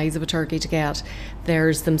what size of a turkey to get,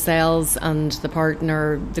 there's themselves and the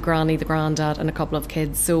partner, the granny, the granddad and a couple of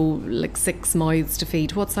kids, so like 6 mouths to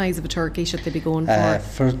feed. What size of a turkey should they be going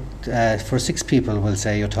for? For 6 people, we'll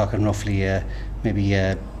say you're talking roughly maybe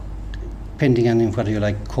depending on whether you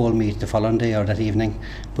like cold meat the following day or that evening.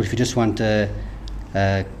 But if you just want a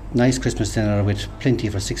nice Christmas dinner with plenty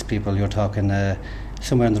for 6 people, you're talking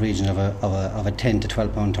somewhere in the region of a 10 to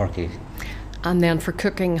 12 pound turkey. And then for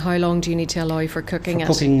cooking, how long do you need to allow for cooking it?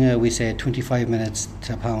 For cooking, we say 25 minutes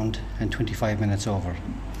to a pound and 25 minutes over.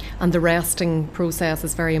 And the resting process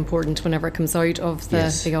is very important whenever it comes out of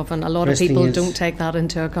the oven. A lot resting of people don't take that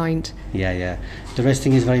into account. Yeah. The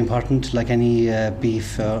resting is very important. Like any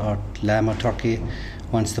beef or lamb or turkey,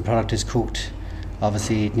 once the product is cooked,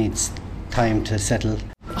 obviously it needs time to settle.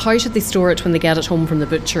 How should they store it when they get it home from the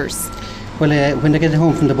butchers? Well, when they get it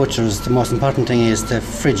home from the butchers, the most important thing is to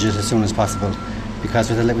fridge it as soon as possible, because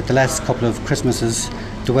with the last couple of Christmases,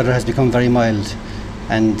 the weather has become very mild,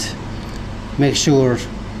 and make sure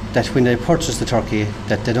that when they purchase the turkey,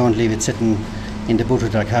 that they don't leave it sitting in the boot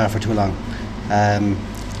of their car for too long.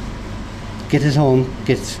 Get it home,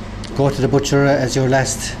 go to the butcher as your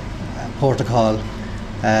last port of call,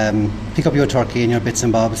 pick up your turkey and your bits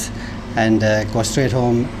and bobs, and go straight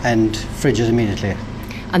home and fridge it immediately.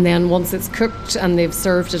 And then once it's cooked and they've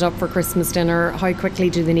served it up for Christmas dinner, how quickly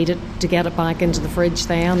do they need it to get it back into the fridge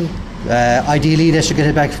then? Ideally they should get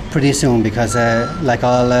it back pretty soon, because like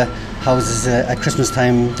all houses at Christmas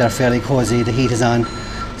time, they're fairly cosy, the heat is on,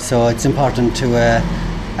 so it's important to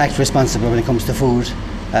act responsible when it comes to food.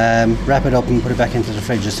 Wrap it up and put it back into the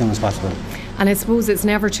fridge as soon as possible. And I suppose it's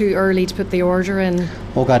never too early to put the order in?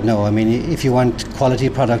 Oh God, no. I mean, if you want quality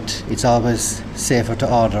product, it's always safer to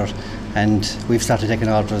order. And we've started taking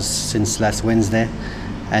orders since last Wednesday.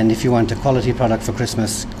 And if you want a quality product for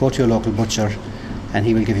Christmas, go to your local butcher and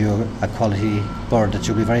he will give you a quality bird that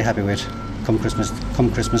you'll be very happy with come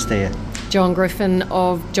Christmas Day. John Griffin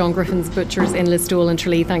of John Griffin's Butchers in Listowel and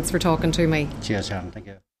Tralee, thanks for talking to me. Cheers, Sharon. Thank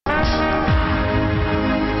you.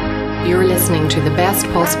 You're listening to the best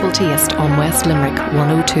possible taste on West Limerick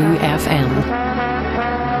 102 FM.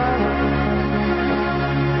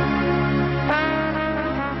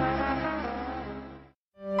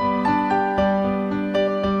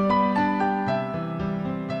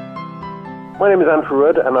 My name is Andrew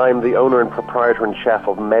Rudd and I'm the owner and proprietor and chef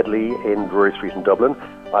of Medley in Drury Street in Dublin.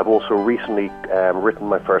 I've also recently written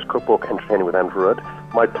my first cookbook, Entertaining with Andrew Rudd.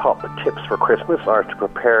 My top tips for Christmas are to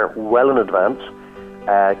prepare well in advance,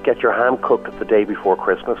 get your ham cooked the day before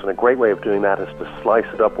Christmas, and a great way of doing that is to slice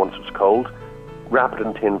it up once it's cold, wrap it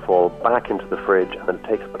in tin foil, back into the fridge, and then it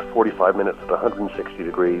takes about 45 minutes at 160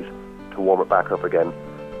 degrees to warm it back up again.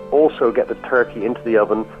 Also get the turkey into the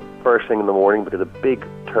oven first thing in the morning, because a big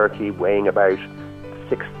turkey weighing about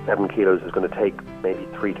 6-7 kilos is going to take maybe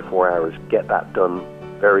 3 to 4 hours. Get that done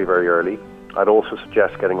very, very early. I'd also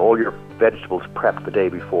suggest getting all your vegetables prepped the day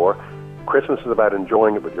before. Christmas is about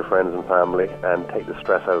enjoying it with your friends and family, and take the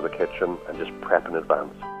stress out of the kitchen and just prep in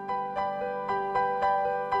advance.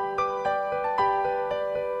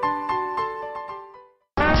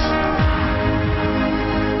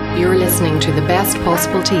 You're listening to the best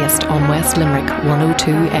possible taste on West Limerick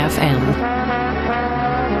 102 FM.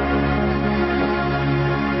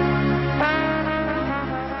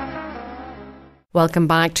 Welcome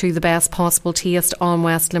back to the best possible taste on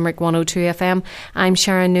West Limerick 102 FM. I'm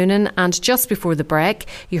Sharon Noonan, and just before the break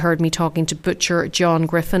you heard me talking to butcher John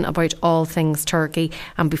Griffin about all things turkey,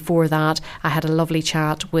 and before that I had a lovely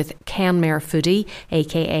chat with Kenmare Foodie,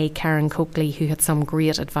 aka Karen Coakley, who had some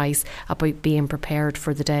great advice about being prepared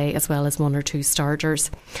for the day, as well as 1 or 2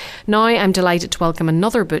 starters. Now I'm delighted to welcome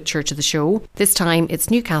another butcher to the show. This time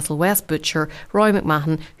it's Newcastle West butcher Roy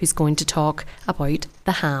McMahon, who's going to talk about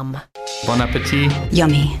the ham. Bon appetit.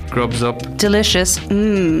 Yummy. Grubs up. Delicious.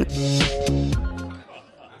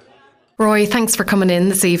 Roy, thanks for coming in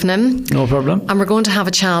this evening. No problem. And we're going to have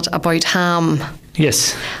a chat about ham.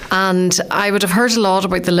 Yes. And I would have heard a lot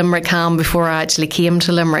about the Limerick ham before I actually came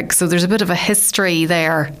to Limerick, so there's a bit of a history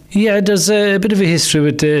there. Yeah, there's a bit of a history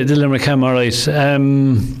with the Limerick ham, all right.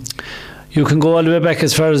 You can go all the way back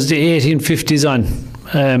as far as the 1850s on.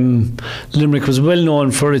 Limerick was well known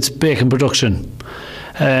for its bacon production.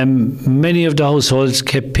 Many of the households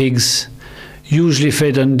kept pigs. usually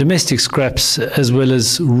fed on domestic scraps as well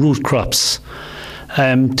as root crops.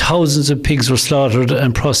 Thousands of pigs were slaughtered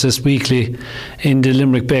and processed weekly in the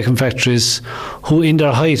Limerick bacon factories, who in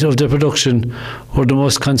their height of their production were the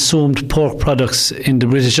most consumed pork products in the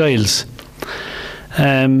British Isles.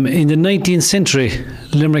 In the 19th century,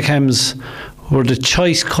 Limerick hams were the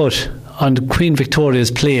choice cut on Queen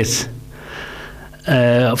Victoria's plate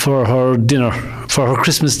for her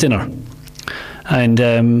Christmas dinner. And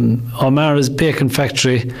O'Mara's bacon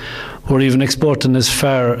factory were even exporting as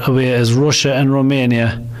far away as Russia and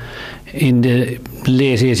Romania in the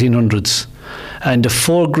late 1800s. And the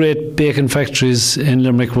 4 great bacon factories in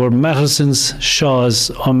Limerick were Matterson's,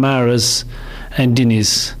 Shaw's, O'Mara's and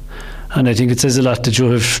Dinny's. And I think it says a lot that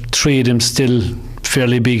you have 3 of them still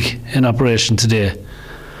fairly big in operation today.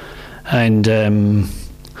 And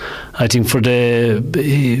I think for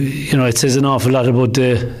it says an awful lot about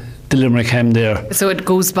the Limerick ham there. So it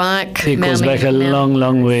goes back. It goes back a long,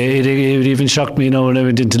 long way. It even shocked me now when I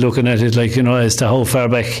went into looking at it, as to how far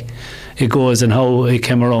back it goes and how it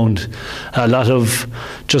came around. A lot of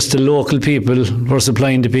just the local people were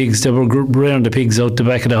supplying the pigs. They were rearing the pigs out the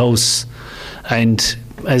back of the house, and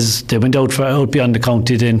as they went out beyond the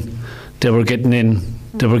county, then they were getting in.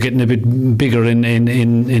 They were getting a bit bigger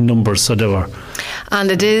in numbers, so they were. And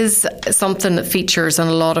it is something that features in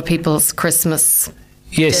a lot of people's Christmas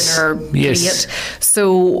dinner plate.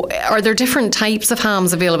 So are there different types of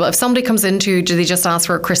hams available? If somebody comes into you, do they just ask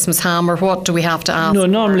for a Christmas ham, or what do we have to ask? No,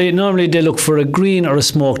 normally they look for a green or a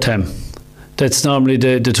smoked ham. That's normally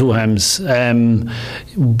the 2 hams.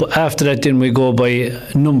 After that, then we go by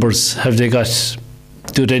numbers.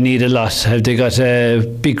 Do they need a lot? Have they got a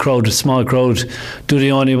big crowd, a small crowd? Do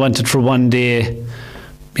they only want it for one day?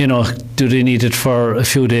 Do they need it for a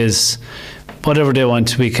few days? Whatever they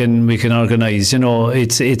want, we can organise.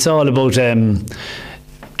 It's all about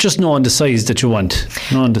just knowing the size that you want,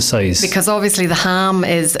 knowing the size. Because obviously the ham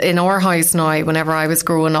is, in our house now, whenever I was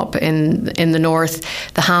growing up in the north,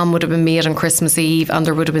 the ham would have been made on Christmas Eve, and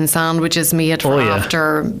there would have been sandwiches made for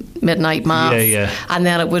after midnight mass. And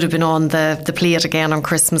then it would have been on the plate again on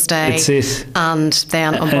Christmas Day. That's it. And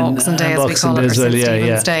then on Boxing Day, as we call it, or St.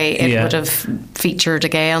 Stephen's Day, it would have featured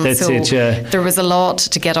again. That's so it, there was a lot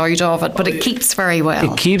to get out of it, but it keeps very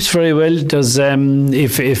well. It keeps very well. Does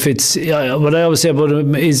if it's what I always say about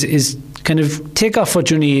it is kind of take off what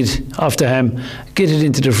you need off the ham, get it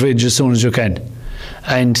into the fridge as soon as you can,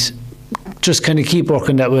 and just kind of keep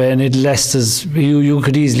working that way, and it lasts as you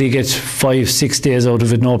could easily get 5-6 days out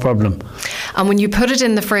of it, no problem. And when you put it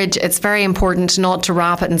in the fridge, it's very important not to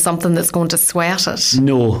wrap it in something that's going to sweat it.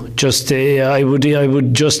 No, just I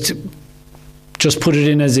would just put it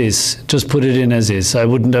in as is. Just put it in as is. I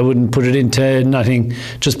wouldn't put it into nothing.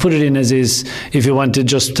 Just put it in as is. If you want to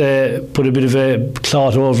just put a bit of a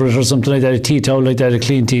cloth over it or something like that, a tea towel like that, a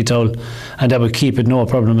clean tea towel, and that would keep it, no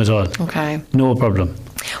problem at all. Okay. No problem.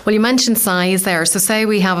 Well, you mentioned size there. So say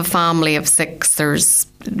we have a family of 6, there's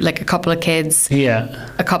like a couple of kids,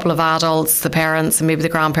 a couple of adults, the parents and maybe the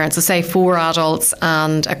grandparents. So say 4 adults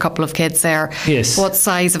and a couple of kids there. Yes. What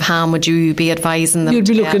size of ham would you be advising them? You'd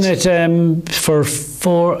be looking at, for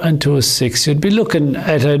 4 and 2 is 6, you'd be looking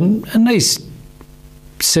at a nice,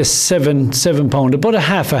 say, 7 pound, about a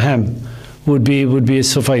half a ham would be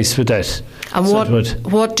suffice with that. And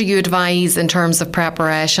what do you advise in terms of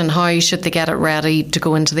preparation? How should they get it ready to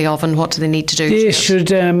go into the oven? What do they need to do? They should,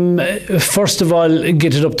 first of all,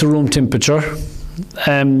 get it up to room temperature.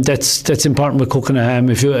 That's important with cooking a ham.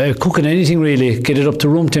 If you're cooking anything really, get it up to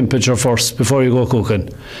room temperature first before you go cooking.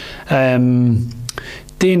 Then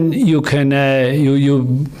you can,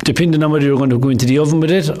 you depending on whether you're going to go into the oven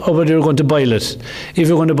with it or whether you're going to boil it. If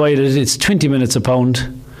you're going to boil it, it's 20 minutes a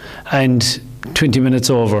pound and 20 minutes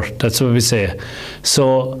over. That's what we say.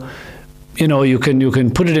 So, you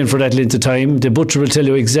can put it in for that length of time. The butcher will tell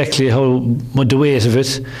you exactly what the weight of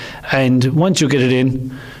it, and once you get it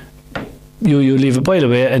in, you leave it boil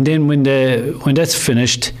away, and then when that's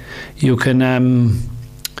finished, you can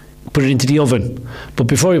put it into the oven. But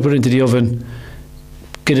before you put it into the oven,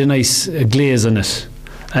 get a nice glaze on it.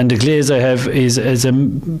 And the glaze I have is a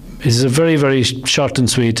very, very short and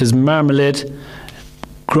sweet. It's marmalade,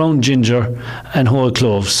 ground ginger and whole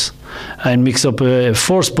cloves, and mix up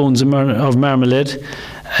 4 spoons of marmalade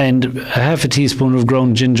and a half a teaspoon of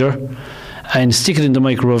ground ginger, and stick it in the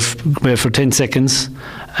microwave for 10 seconds,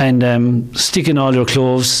 and stick in all your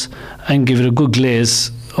cloves and give it a good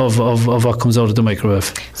glaze of what comes out of the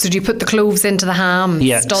microwave. So do you put the cloves into the ham?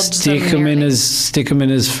 Yeah, stick them in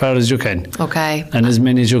as far as you can. Okay. And as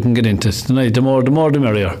many as you can get into it. The more the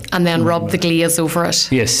merrier. And then rub the glaze over it.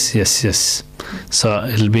 Yes. So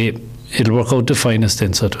it'll be it'll work out the finest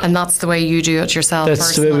then. So And that's the way you do it yourself. That's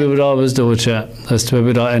personally. the way we would always do it. Yeah, that's the way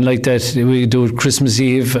we do it. And like that, we do it Christmas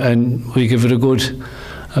Eve, and we give it a good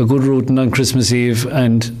rooting on Christmas Eve,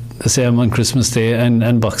 and the same on Christmas Day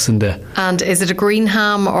and Boxing Day. And is it a green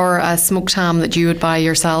ham or a smoked ham that you would buy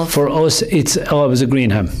yourself? For us, it's always a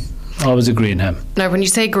green ham. Always a green ham. Now, when you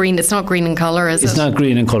say green, it's not green in colour, is it? It's not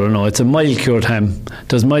green in colour, no. It's a mild cured ham.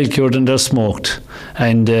 There's mild cured and there's smoked.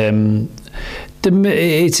 And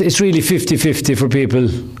it's really 50-50 for people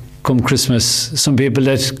come Christmas. Some people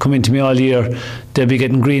that come into me all year, they'll be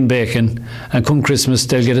getting green bacon, and come Christmas,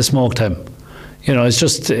 they'll get a smoked ham. You know, it's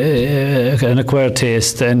just an acquired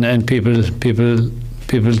taste, and people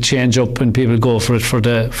change up and people go for it for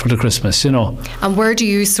the Christmas, you know. And where do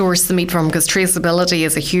you source the meat from? Because traceability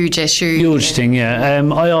is a huge issue. Huge thing, yeah.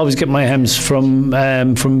 I always get my hams from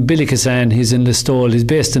Billy Cassan. He's in Listowel. He's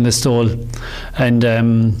based in Listowel, and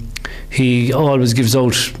he always gives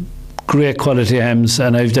out great quality hams.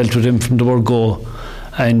 And I've dealt with him from the word go,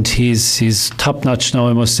 and he's top notch now,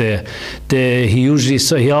 I must say. He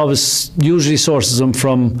always sources them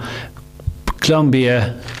from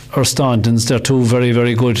Columbia or Staunton's. They're two very,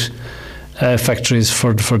 very good factories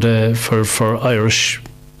for Irish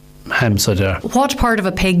hams are there. What part of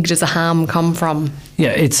a pig does a ham come from?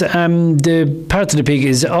 Yeah, it's the part of the pig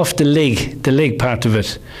is off the leg part of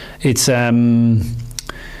it. It's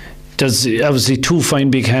there's obviously two fine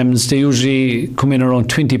big hams. They usually come in around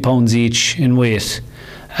 20 pounds each in weight,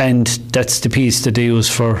 and that's the piece that they use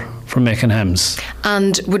for making hams.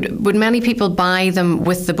 And would many people buy them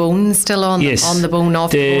with the bone still on? Yes. On the bone,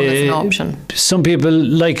 off the bone as an option? Some people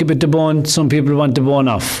like it with the bone, some people want the bone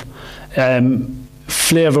off.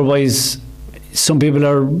 Flavour wise, some people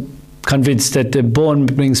are convinced that the bone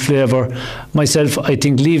brings flavour. Myself, I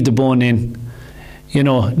think leave the bone in. You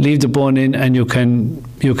know, leave the bone in, and you can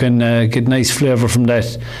get nice flavour from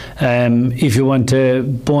that. If you want to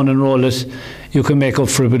bone and roll it, you can make up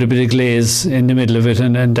for it with a bit of glaze in the middle of it,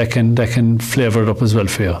 and that can flavour it up as well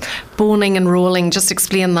for you. Boning and rolling, just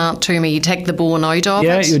explain that to me. You take the bone out of it?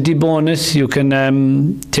 Yeah, you debone it. You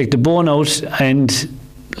can take the bone out, and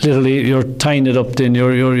literally you're tying it up. Then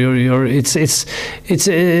it's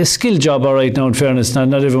a skill job, all right. Now, in fairness,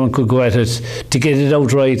 not everyone could go at it to get it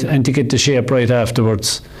out right and to get the shape right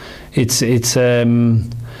afterwards. It's a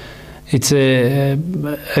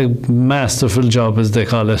masterful job, as they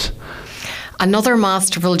call it. Another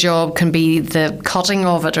masterful job can be the cutting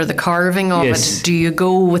of it or the carving of it. Do you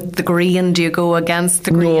go with the grain? Do you go against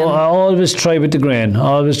the grain? No, I always try with the grain. I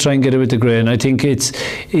always try and get it with the grain. I think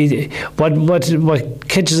what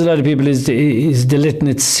catches a lot of people is the letting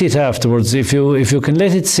it sit afterwards. If you can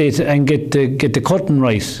let it sit and get the cutting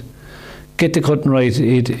right,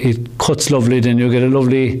 it cuts lovely. Then you get a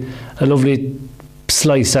lovely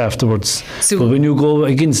slice afterwards. But when you go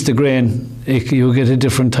against the grain, you get a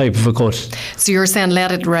different type of a cut. So you're saying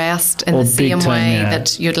let it rest in the same way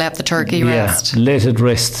that you'd let the turkey rest? Yeah, let it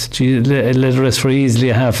rest. Let it rest for easily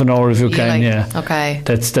a half an hour if you can. Okay.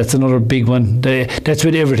 That's another big one. That's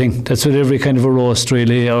with everything. That's with every kind of a roast,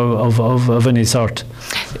 really, of any sort.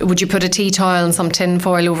 Would you put a tea towel and some tin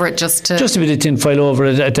foil over it just a bit of tin foil over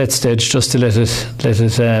it at that stage, just to let it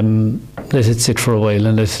sit for a while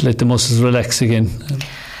and let the muscles relax again.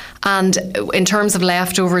 And in terms of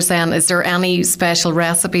leftovers then, is there any special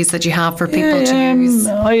recipes that you have for people to use?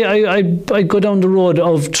 I go down the road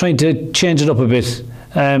of trying to change it up a bit.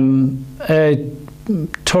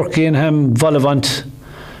 Turkey and ham vol au vent,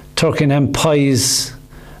 turkey and ham pies,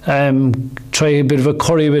 try a bit of a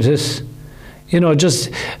curry with it. You know,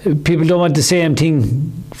 just people don't want the same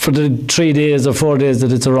thing for the 3 days or 4 days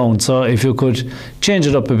that it's around. So if you could change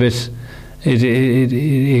it up a bit,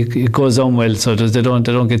 it goes on well. So they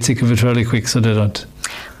don't get sick of it fairly quick. So they don't.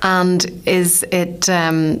 And is it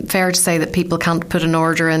fair to say that people can't put an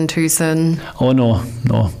order in too soon? Oh no.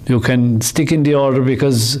 You can stick in the order,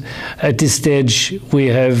 because at this stage we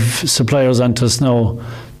have suppliers onto us now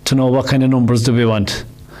to know what kind of numbers do we want.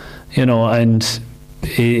 You know, and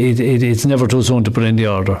it's never too soon to put in the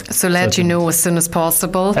order. So let you know as soon as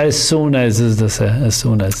possible? As soon as they say, as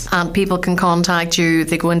soon as. And people can contact you.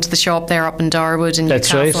 They go into the shop there up in Darwood in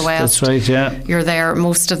Newcastle West. That's right, yeah. You're there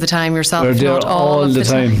most of the time yourself? We're there all of the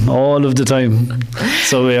time. All of the time.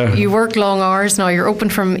 So we are. You work long hours now. You're open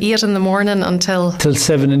from 8 in the morning until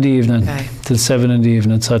 7 in the evening. Okay. Till 7 in the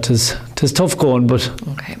evening. So it's tough going, but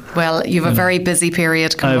okay. Well, you have a very busy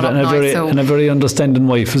period coming up now. And a very understanding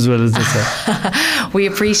wife as well, as they say. We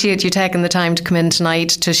appreciate you taking the time to come in tonight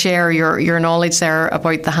to share your knowledge there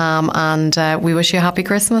about the ham, and we wish you a happy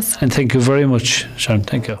Christmas. And thank you very much, Sharon.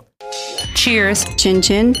 Thank you. Cheers. Chin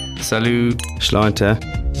chin. Salut. Sláinte.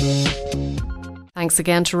 Thanks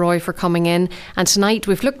again to Roy for coming in. And tonight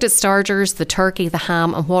we've looked at starters, the turkey, the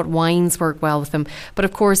ham and what wines work well with them. But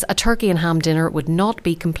of course, a turkey and ham dinner would not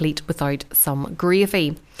be complete without some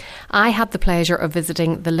gravy. I had the pleasure of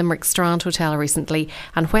visiting the Limerick Strand Hotel recently,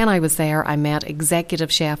 and when I was there I met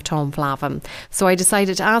Executive Chef Tom Flavin. So I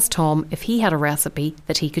decided to ask Tom if he had a recipe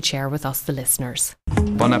that he could share with us, the listeners.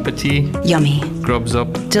 Bon appetit. Yummy. Grubs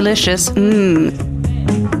up. Delicious.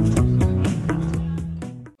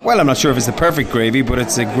 Well, I'm not sure if it's the perfect gravy, but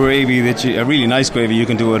it's a gravy a really nice gravy you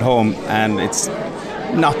can do at home, and it's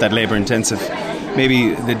not that labour intensive.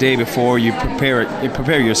 Maybe the day before you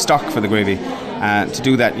prepare your stock for the gravy. To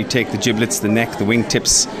do that, you take the giblets, the neck, the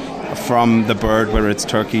wingtips from the bird, whether it's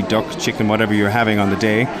turkey, duck, chicken, whatever you're having on the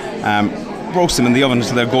day. Roast them in the oven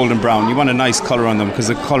until they're golden brown. You want a nice colour on them because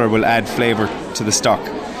the colour will add flavour to the stock.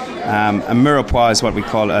 A mirepoix is what we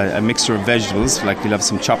call a mixture of vegetables, like you'll have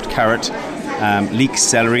some chopped carrot, leek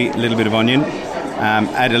celery, a little bit of onion.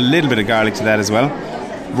 Add a little bit of garlic to that as well.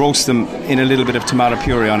 Roast them in a little bit of tomato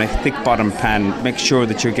puree on a thick bottom pan. Make sure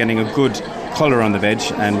that you're getting a good colour on the veg,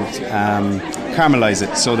 and caramelise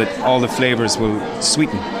it so that all the flavours will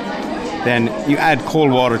sweeten. Then you add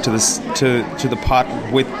cold water to the pot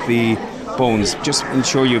with the bones. Just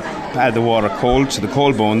ensure you add the water cold to the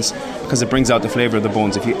cold bones because it brings out the flavour of the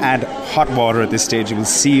bones. If you add hot water at this stage, it will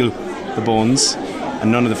seal the bones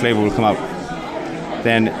and none of the flavour will come out.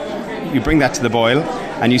 Then you bring that to the boil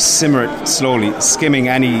and you simmer it slowly, skimming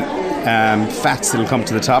any fats that will come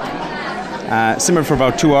to the top. Simmer for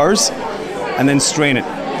about 2 hours and then strain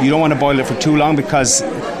it. You don't want to boil it for too long because,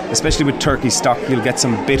 especially with turkey stock, you'll get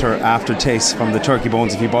some bitter aftertaste from the turkey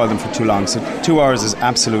bones if you boil them for too long. So 2 hours is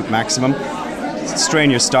absolute maximum. Strain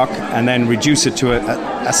your stock and then reduce it to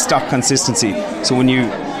a stock consistency. So when you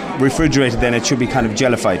refrigerate it, then it should be kind of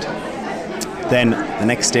jellified. Then the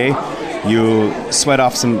next day, you sweat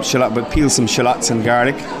off some shallot, peel some shallots and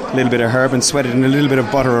garlic, a little bit of herb, and sweat it in a little bit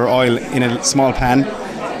of butter or oil in a small pan.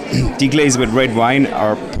 Deglaze with red wine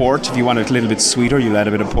or port. If you want it a little bit sweeter, you'll add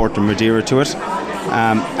a bit of port or Madeira to it.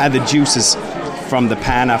 Add the juices from the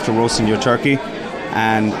pan after roasting your turkey,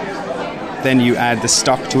 and then you add the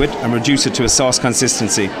stock to it and reduce it to a sauce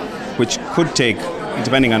consistency, which could take,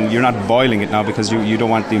 depending on, you're not boiling it now because you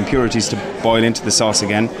don't want the impurities to boil into the sauce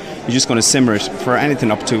again. You're just going to simmer it for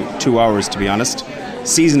anything up to 2 hours, to be honest.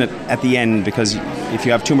 Season it at the end, because if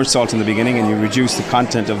you have too much salt in the beginning and you reduce the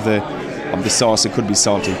content of the sauce, it could be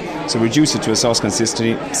salty. So reduce it to a sauce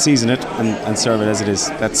consistency, season it and serve it as it is.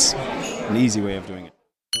 That's an easy way of doing it.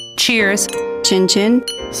 Cheers. Chin chin.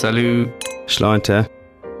 Salut. Sláinte.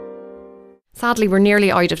 Sadly, we're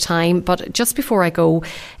nearly out of time, but just before I go,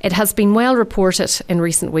 it has been well reported in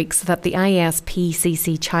recent weeks that the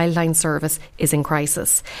ISPCC Childline service is in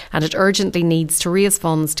crisis, and it urgently needs to raise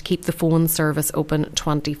funds to keep the phone service open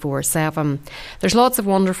 24/7. There's lots of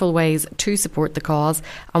wonderful ways to support the cause,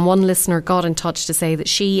 and one listener got in touch to say that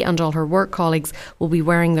she and all her work colleagues will be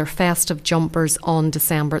wearing their festive jumpers on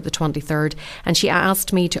December the 23rd, and she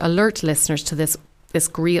asked me to alert listeners to this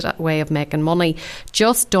great way of making money.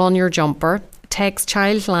 Just don your jumper, text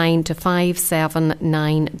Childline to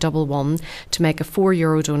 57911 to make a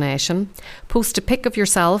 €4 donation. Post a pic of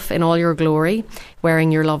yourself in all your glory,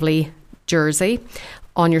 wearing your lovely jersey,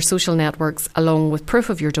 on your social networks along with proof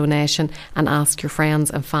of your donation, and ask your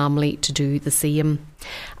friends and family to do the same.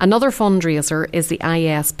 Another fundraiser is the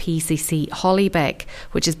ISPCC Hollybake,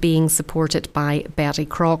 which is being supported by Betty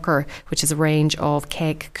Crocker, which is a range of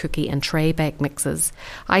cake, cookie and tray bake mixes.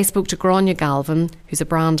 I spoke to Grania Galvin, who's a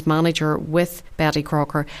brand manager with Betty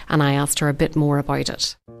Crocker, and I asked her a bit more about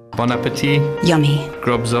it. Bon appetit. Yummy.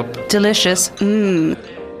 Grubs up. Delicious.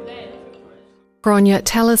 Grania,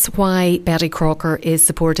 tell us why Betty Crocker is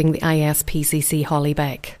supporting the ISPCC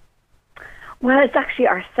Hollybake. Well, it's actually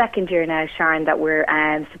our second year now, Sharon, that we're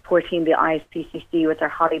supporting the ISPCC with our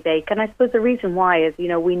Hollybake. And I suppose the reason why is,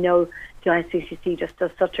 we know the ISPCC just does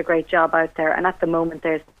such a great job out there. And at the moment,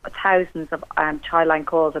 there's thousands of childline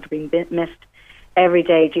calls that are being missed every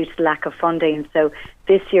day due to lack of funding. So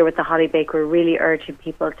this year with the Hollybake, we're really urging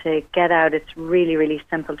people to get out. It's really, really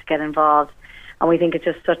simple to get involved. And we think it's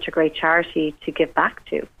just such a great charity to give back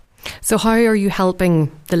to. So how are you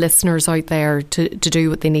helping the listeners out there to do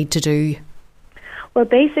what they need to do? Well,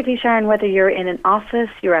 basically, Sharon, whether you're in an office,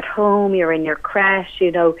 you're at home, you're in your creche,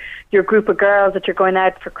 your group of girls that you're going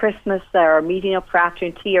out for Christmas or meeting up for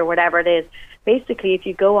afternoon tea or whatever it is, basically, if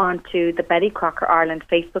you go on to the Betty Crocker Ireland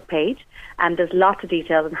Facebook page, and there's lots of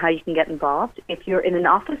details on how you can get involved. If you're in an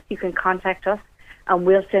office, you can contact us and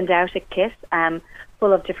we'll send out a kit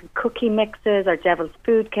full of different cookie mixes, our devil's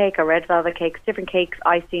food cake, our red velvet cakes, different cakes,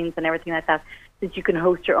 icings and everything like that that you can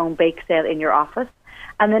host your own bake sale in your office.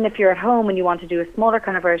 And then if you're at home and you want to do a smaller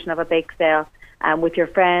kind of version of a bake sale with your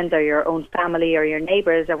friends or your own family or your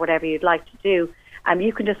neighbours or whatever you'd like to do,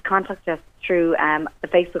 you can just contact us through the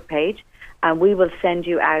Facebook page, and we will send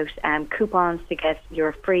you out coupons to get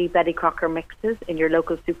your free Betty Crocker mixes in your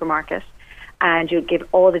local supermarket. And you'll give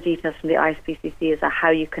all the details from the ISPCC as to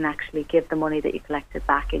how you can actually give the money that you collected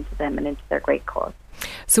back into them and into their great cause.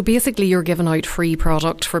 So basically you're giving out free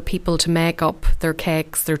product for people to make up their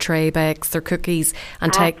cakes, their tray bakes, their cookies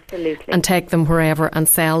and take them wherever and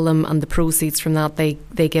sell them, and the proceeds from that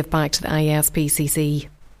they give back to the ISPCC.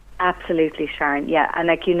 Absolutely, Sharon. Yeah,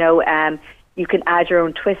 and you can add your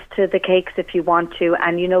own twist to the cakes if you want to,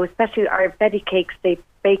 and especially our Betty cakes, they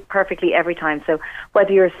bake perfectly every time. So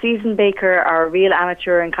whether you're a seasoned baker or a real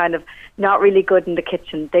amateur and kind of not really good in the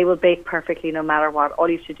kitchen, they will bake perfectly no matter what. All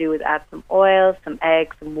you should do is add some oil, some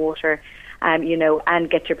eggs, some water, and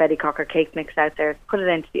get your Betty Crocker cake mix out there, put it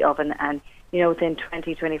into the oven, and within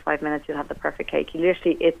 20-25 minutes you'll have the perfect cake.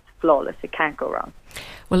 It's flawless. It can't go wrong.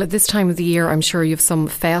 Well, at this time of the year, I'm sure you have some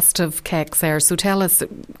festive cakes there. So tell us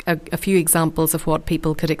a few examples of what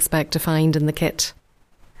people could expect to find in the kit.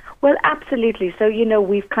 Well, absolutely. So,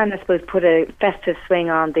 we've kind of, put a festive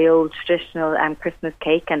swing on the old traditional Christmas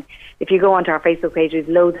cake. And if you go onto our Facebook page, there's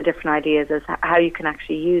loads of different ideas as how you can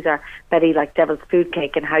actually use our Betty like Devil's Food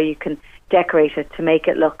Cake and how you can decorate it to make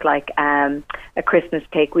it look like a Christmas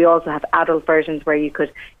cake. We also have adult versions where you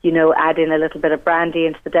could, add in a little bit of brandy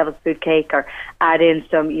into the Devil's Food Cake, or add in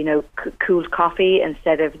some, cooled coffee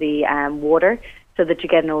instead of the water, so that you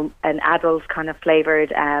get an adult kind of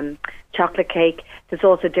flavoured chocolate cake. There's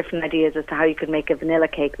also different ideas as to how you could make a vanilla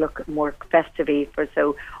cake look more festive-y,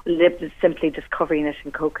 simply just covering it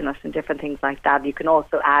in coconut and different things like that. You can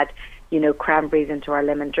also add, cranberries into our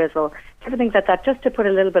lemon drizzle, different things like that, just to put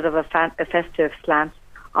a little bit of a festive slant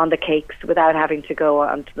on the cakes without having to go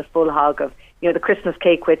onto the full hog of, the Christmas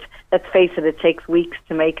cake, which, let's face it takes weeks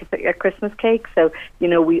to make a Christmas cake. So,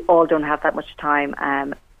 we all don't have that much time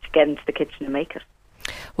to get into the kitchen and make it.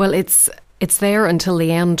 Well, it's there until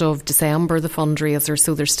the end of December, the fundraiser,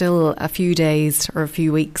 so there's still a few days or a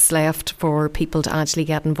few weeks left for people to actually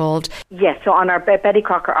get involved. Yes, so on our Betty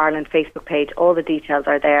Crocker Ireland Facebook page, all the details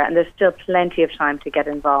are there, and there's still plenty of time to get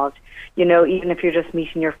involved. Even if you're just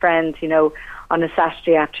meeting your friends, on a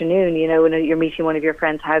Saturday afternoon, when you're meeting one of your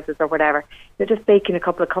friends' houses or whatever, you're just baking a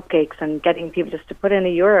couple of cupcakes and getting people just to put in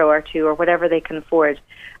 €1 or €2 or whatever they can afford.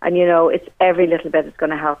 And, it's every little bit is going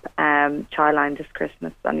to help Childline this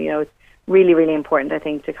Christmas. And, it's really, really important, I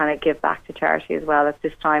think, to kind of give back to charity as well at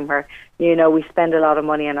this time where, we spend a lot of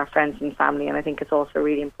money on our friends and family, and I think it's also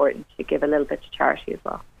really important to give a little bit to charity as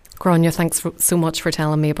well. Grania, thanks so much for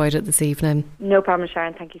telling me about it this evening. No problem,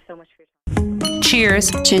 Sharon. Thank you so much for your time.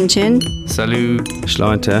 Cheers. Chin chin. Salut.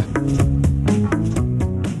 Sláinte.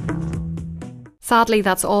 Sadly,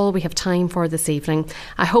 that's all we have time for this evening.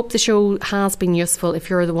 I hope the show has been useful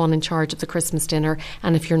if you're the one in charge of the Christmas dinner,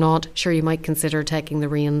 and if you're not, sure you might consider taking the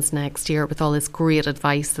reins next year with all this great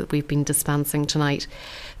advice that we've been dispensing tonight.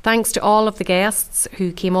 Thanks to all of the guests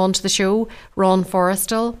who came on to the show: Ron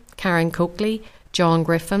Forrestal, Karen Coakley, John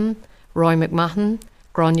Griffin, Roy McMahon,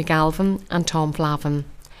 Grania Galvin and Tom Flavin.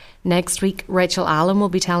 Next week, Rachel Allen will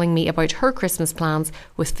be telling me about her Christmas plans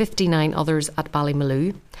with 59 others at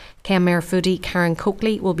Ballymaloe. Kenmare foodie Karen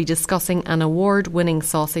Coakley will be discussing an award-winning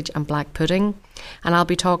sausage and black pudding. And I'll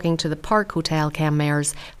be talking to the Park Hotel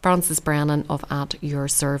Kenmare's Francis Brennan of At Your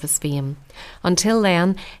Service fame. Until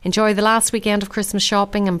then, enjoy the last weekend of Christmas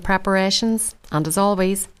shopping and preparations. And as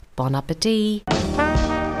always, bon appétit.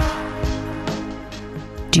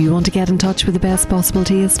 Do you want to get in touch with the best possible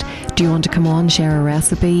taste? Do you want to come on, share a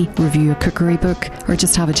recipe, review a cookery book, or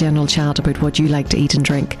just have a general chat about what you like to eat and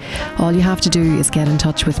drink? All you have to do is get in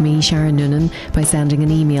touch with me, Sharon Noonan, by sending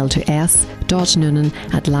an email to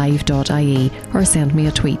s.noonan@live.ie or send me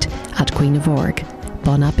a tweet @Queen of Org.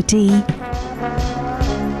 Bon appétit!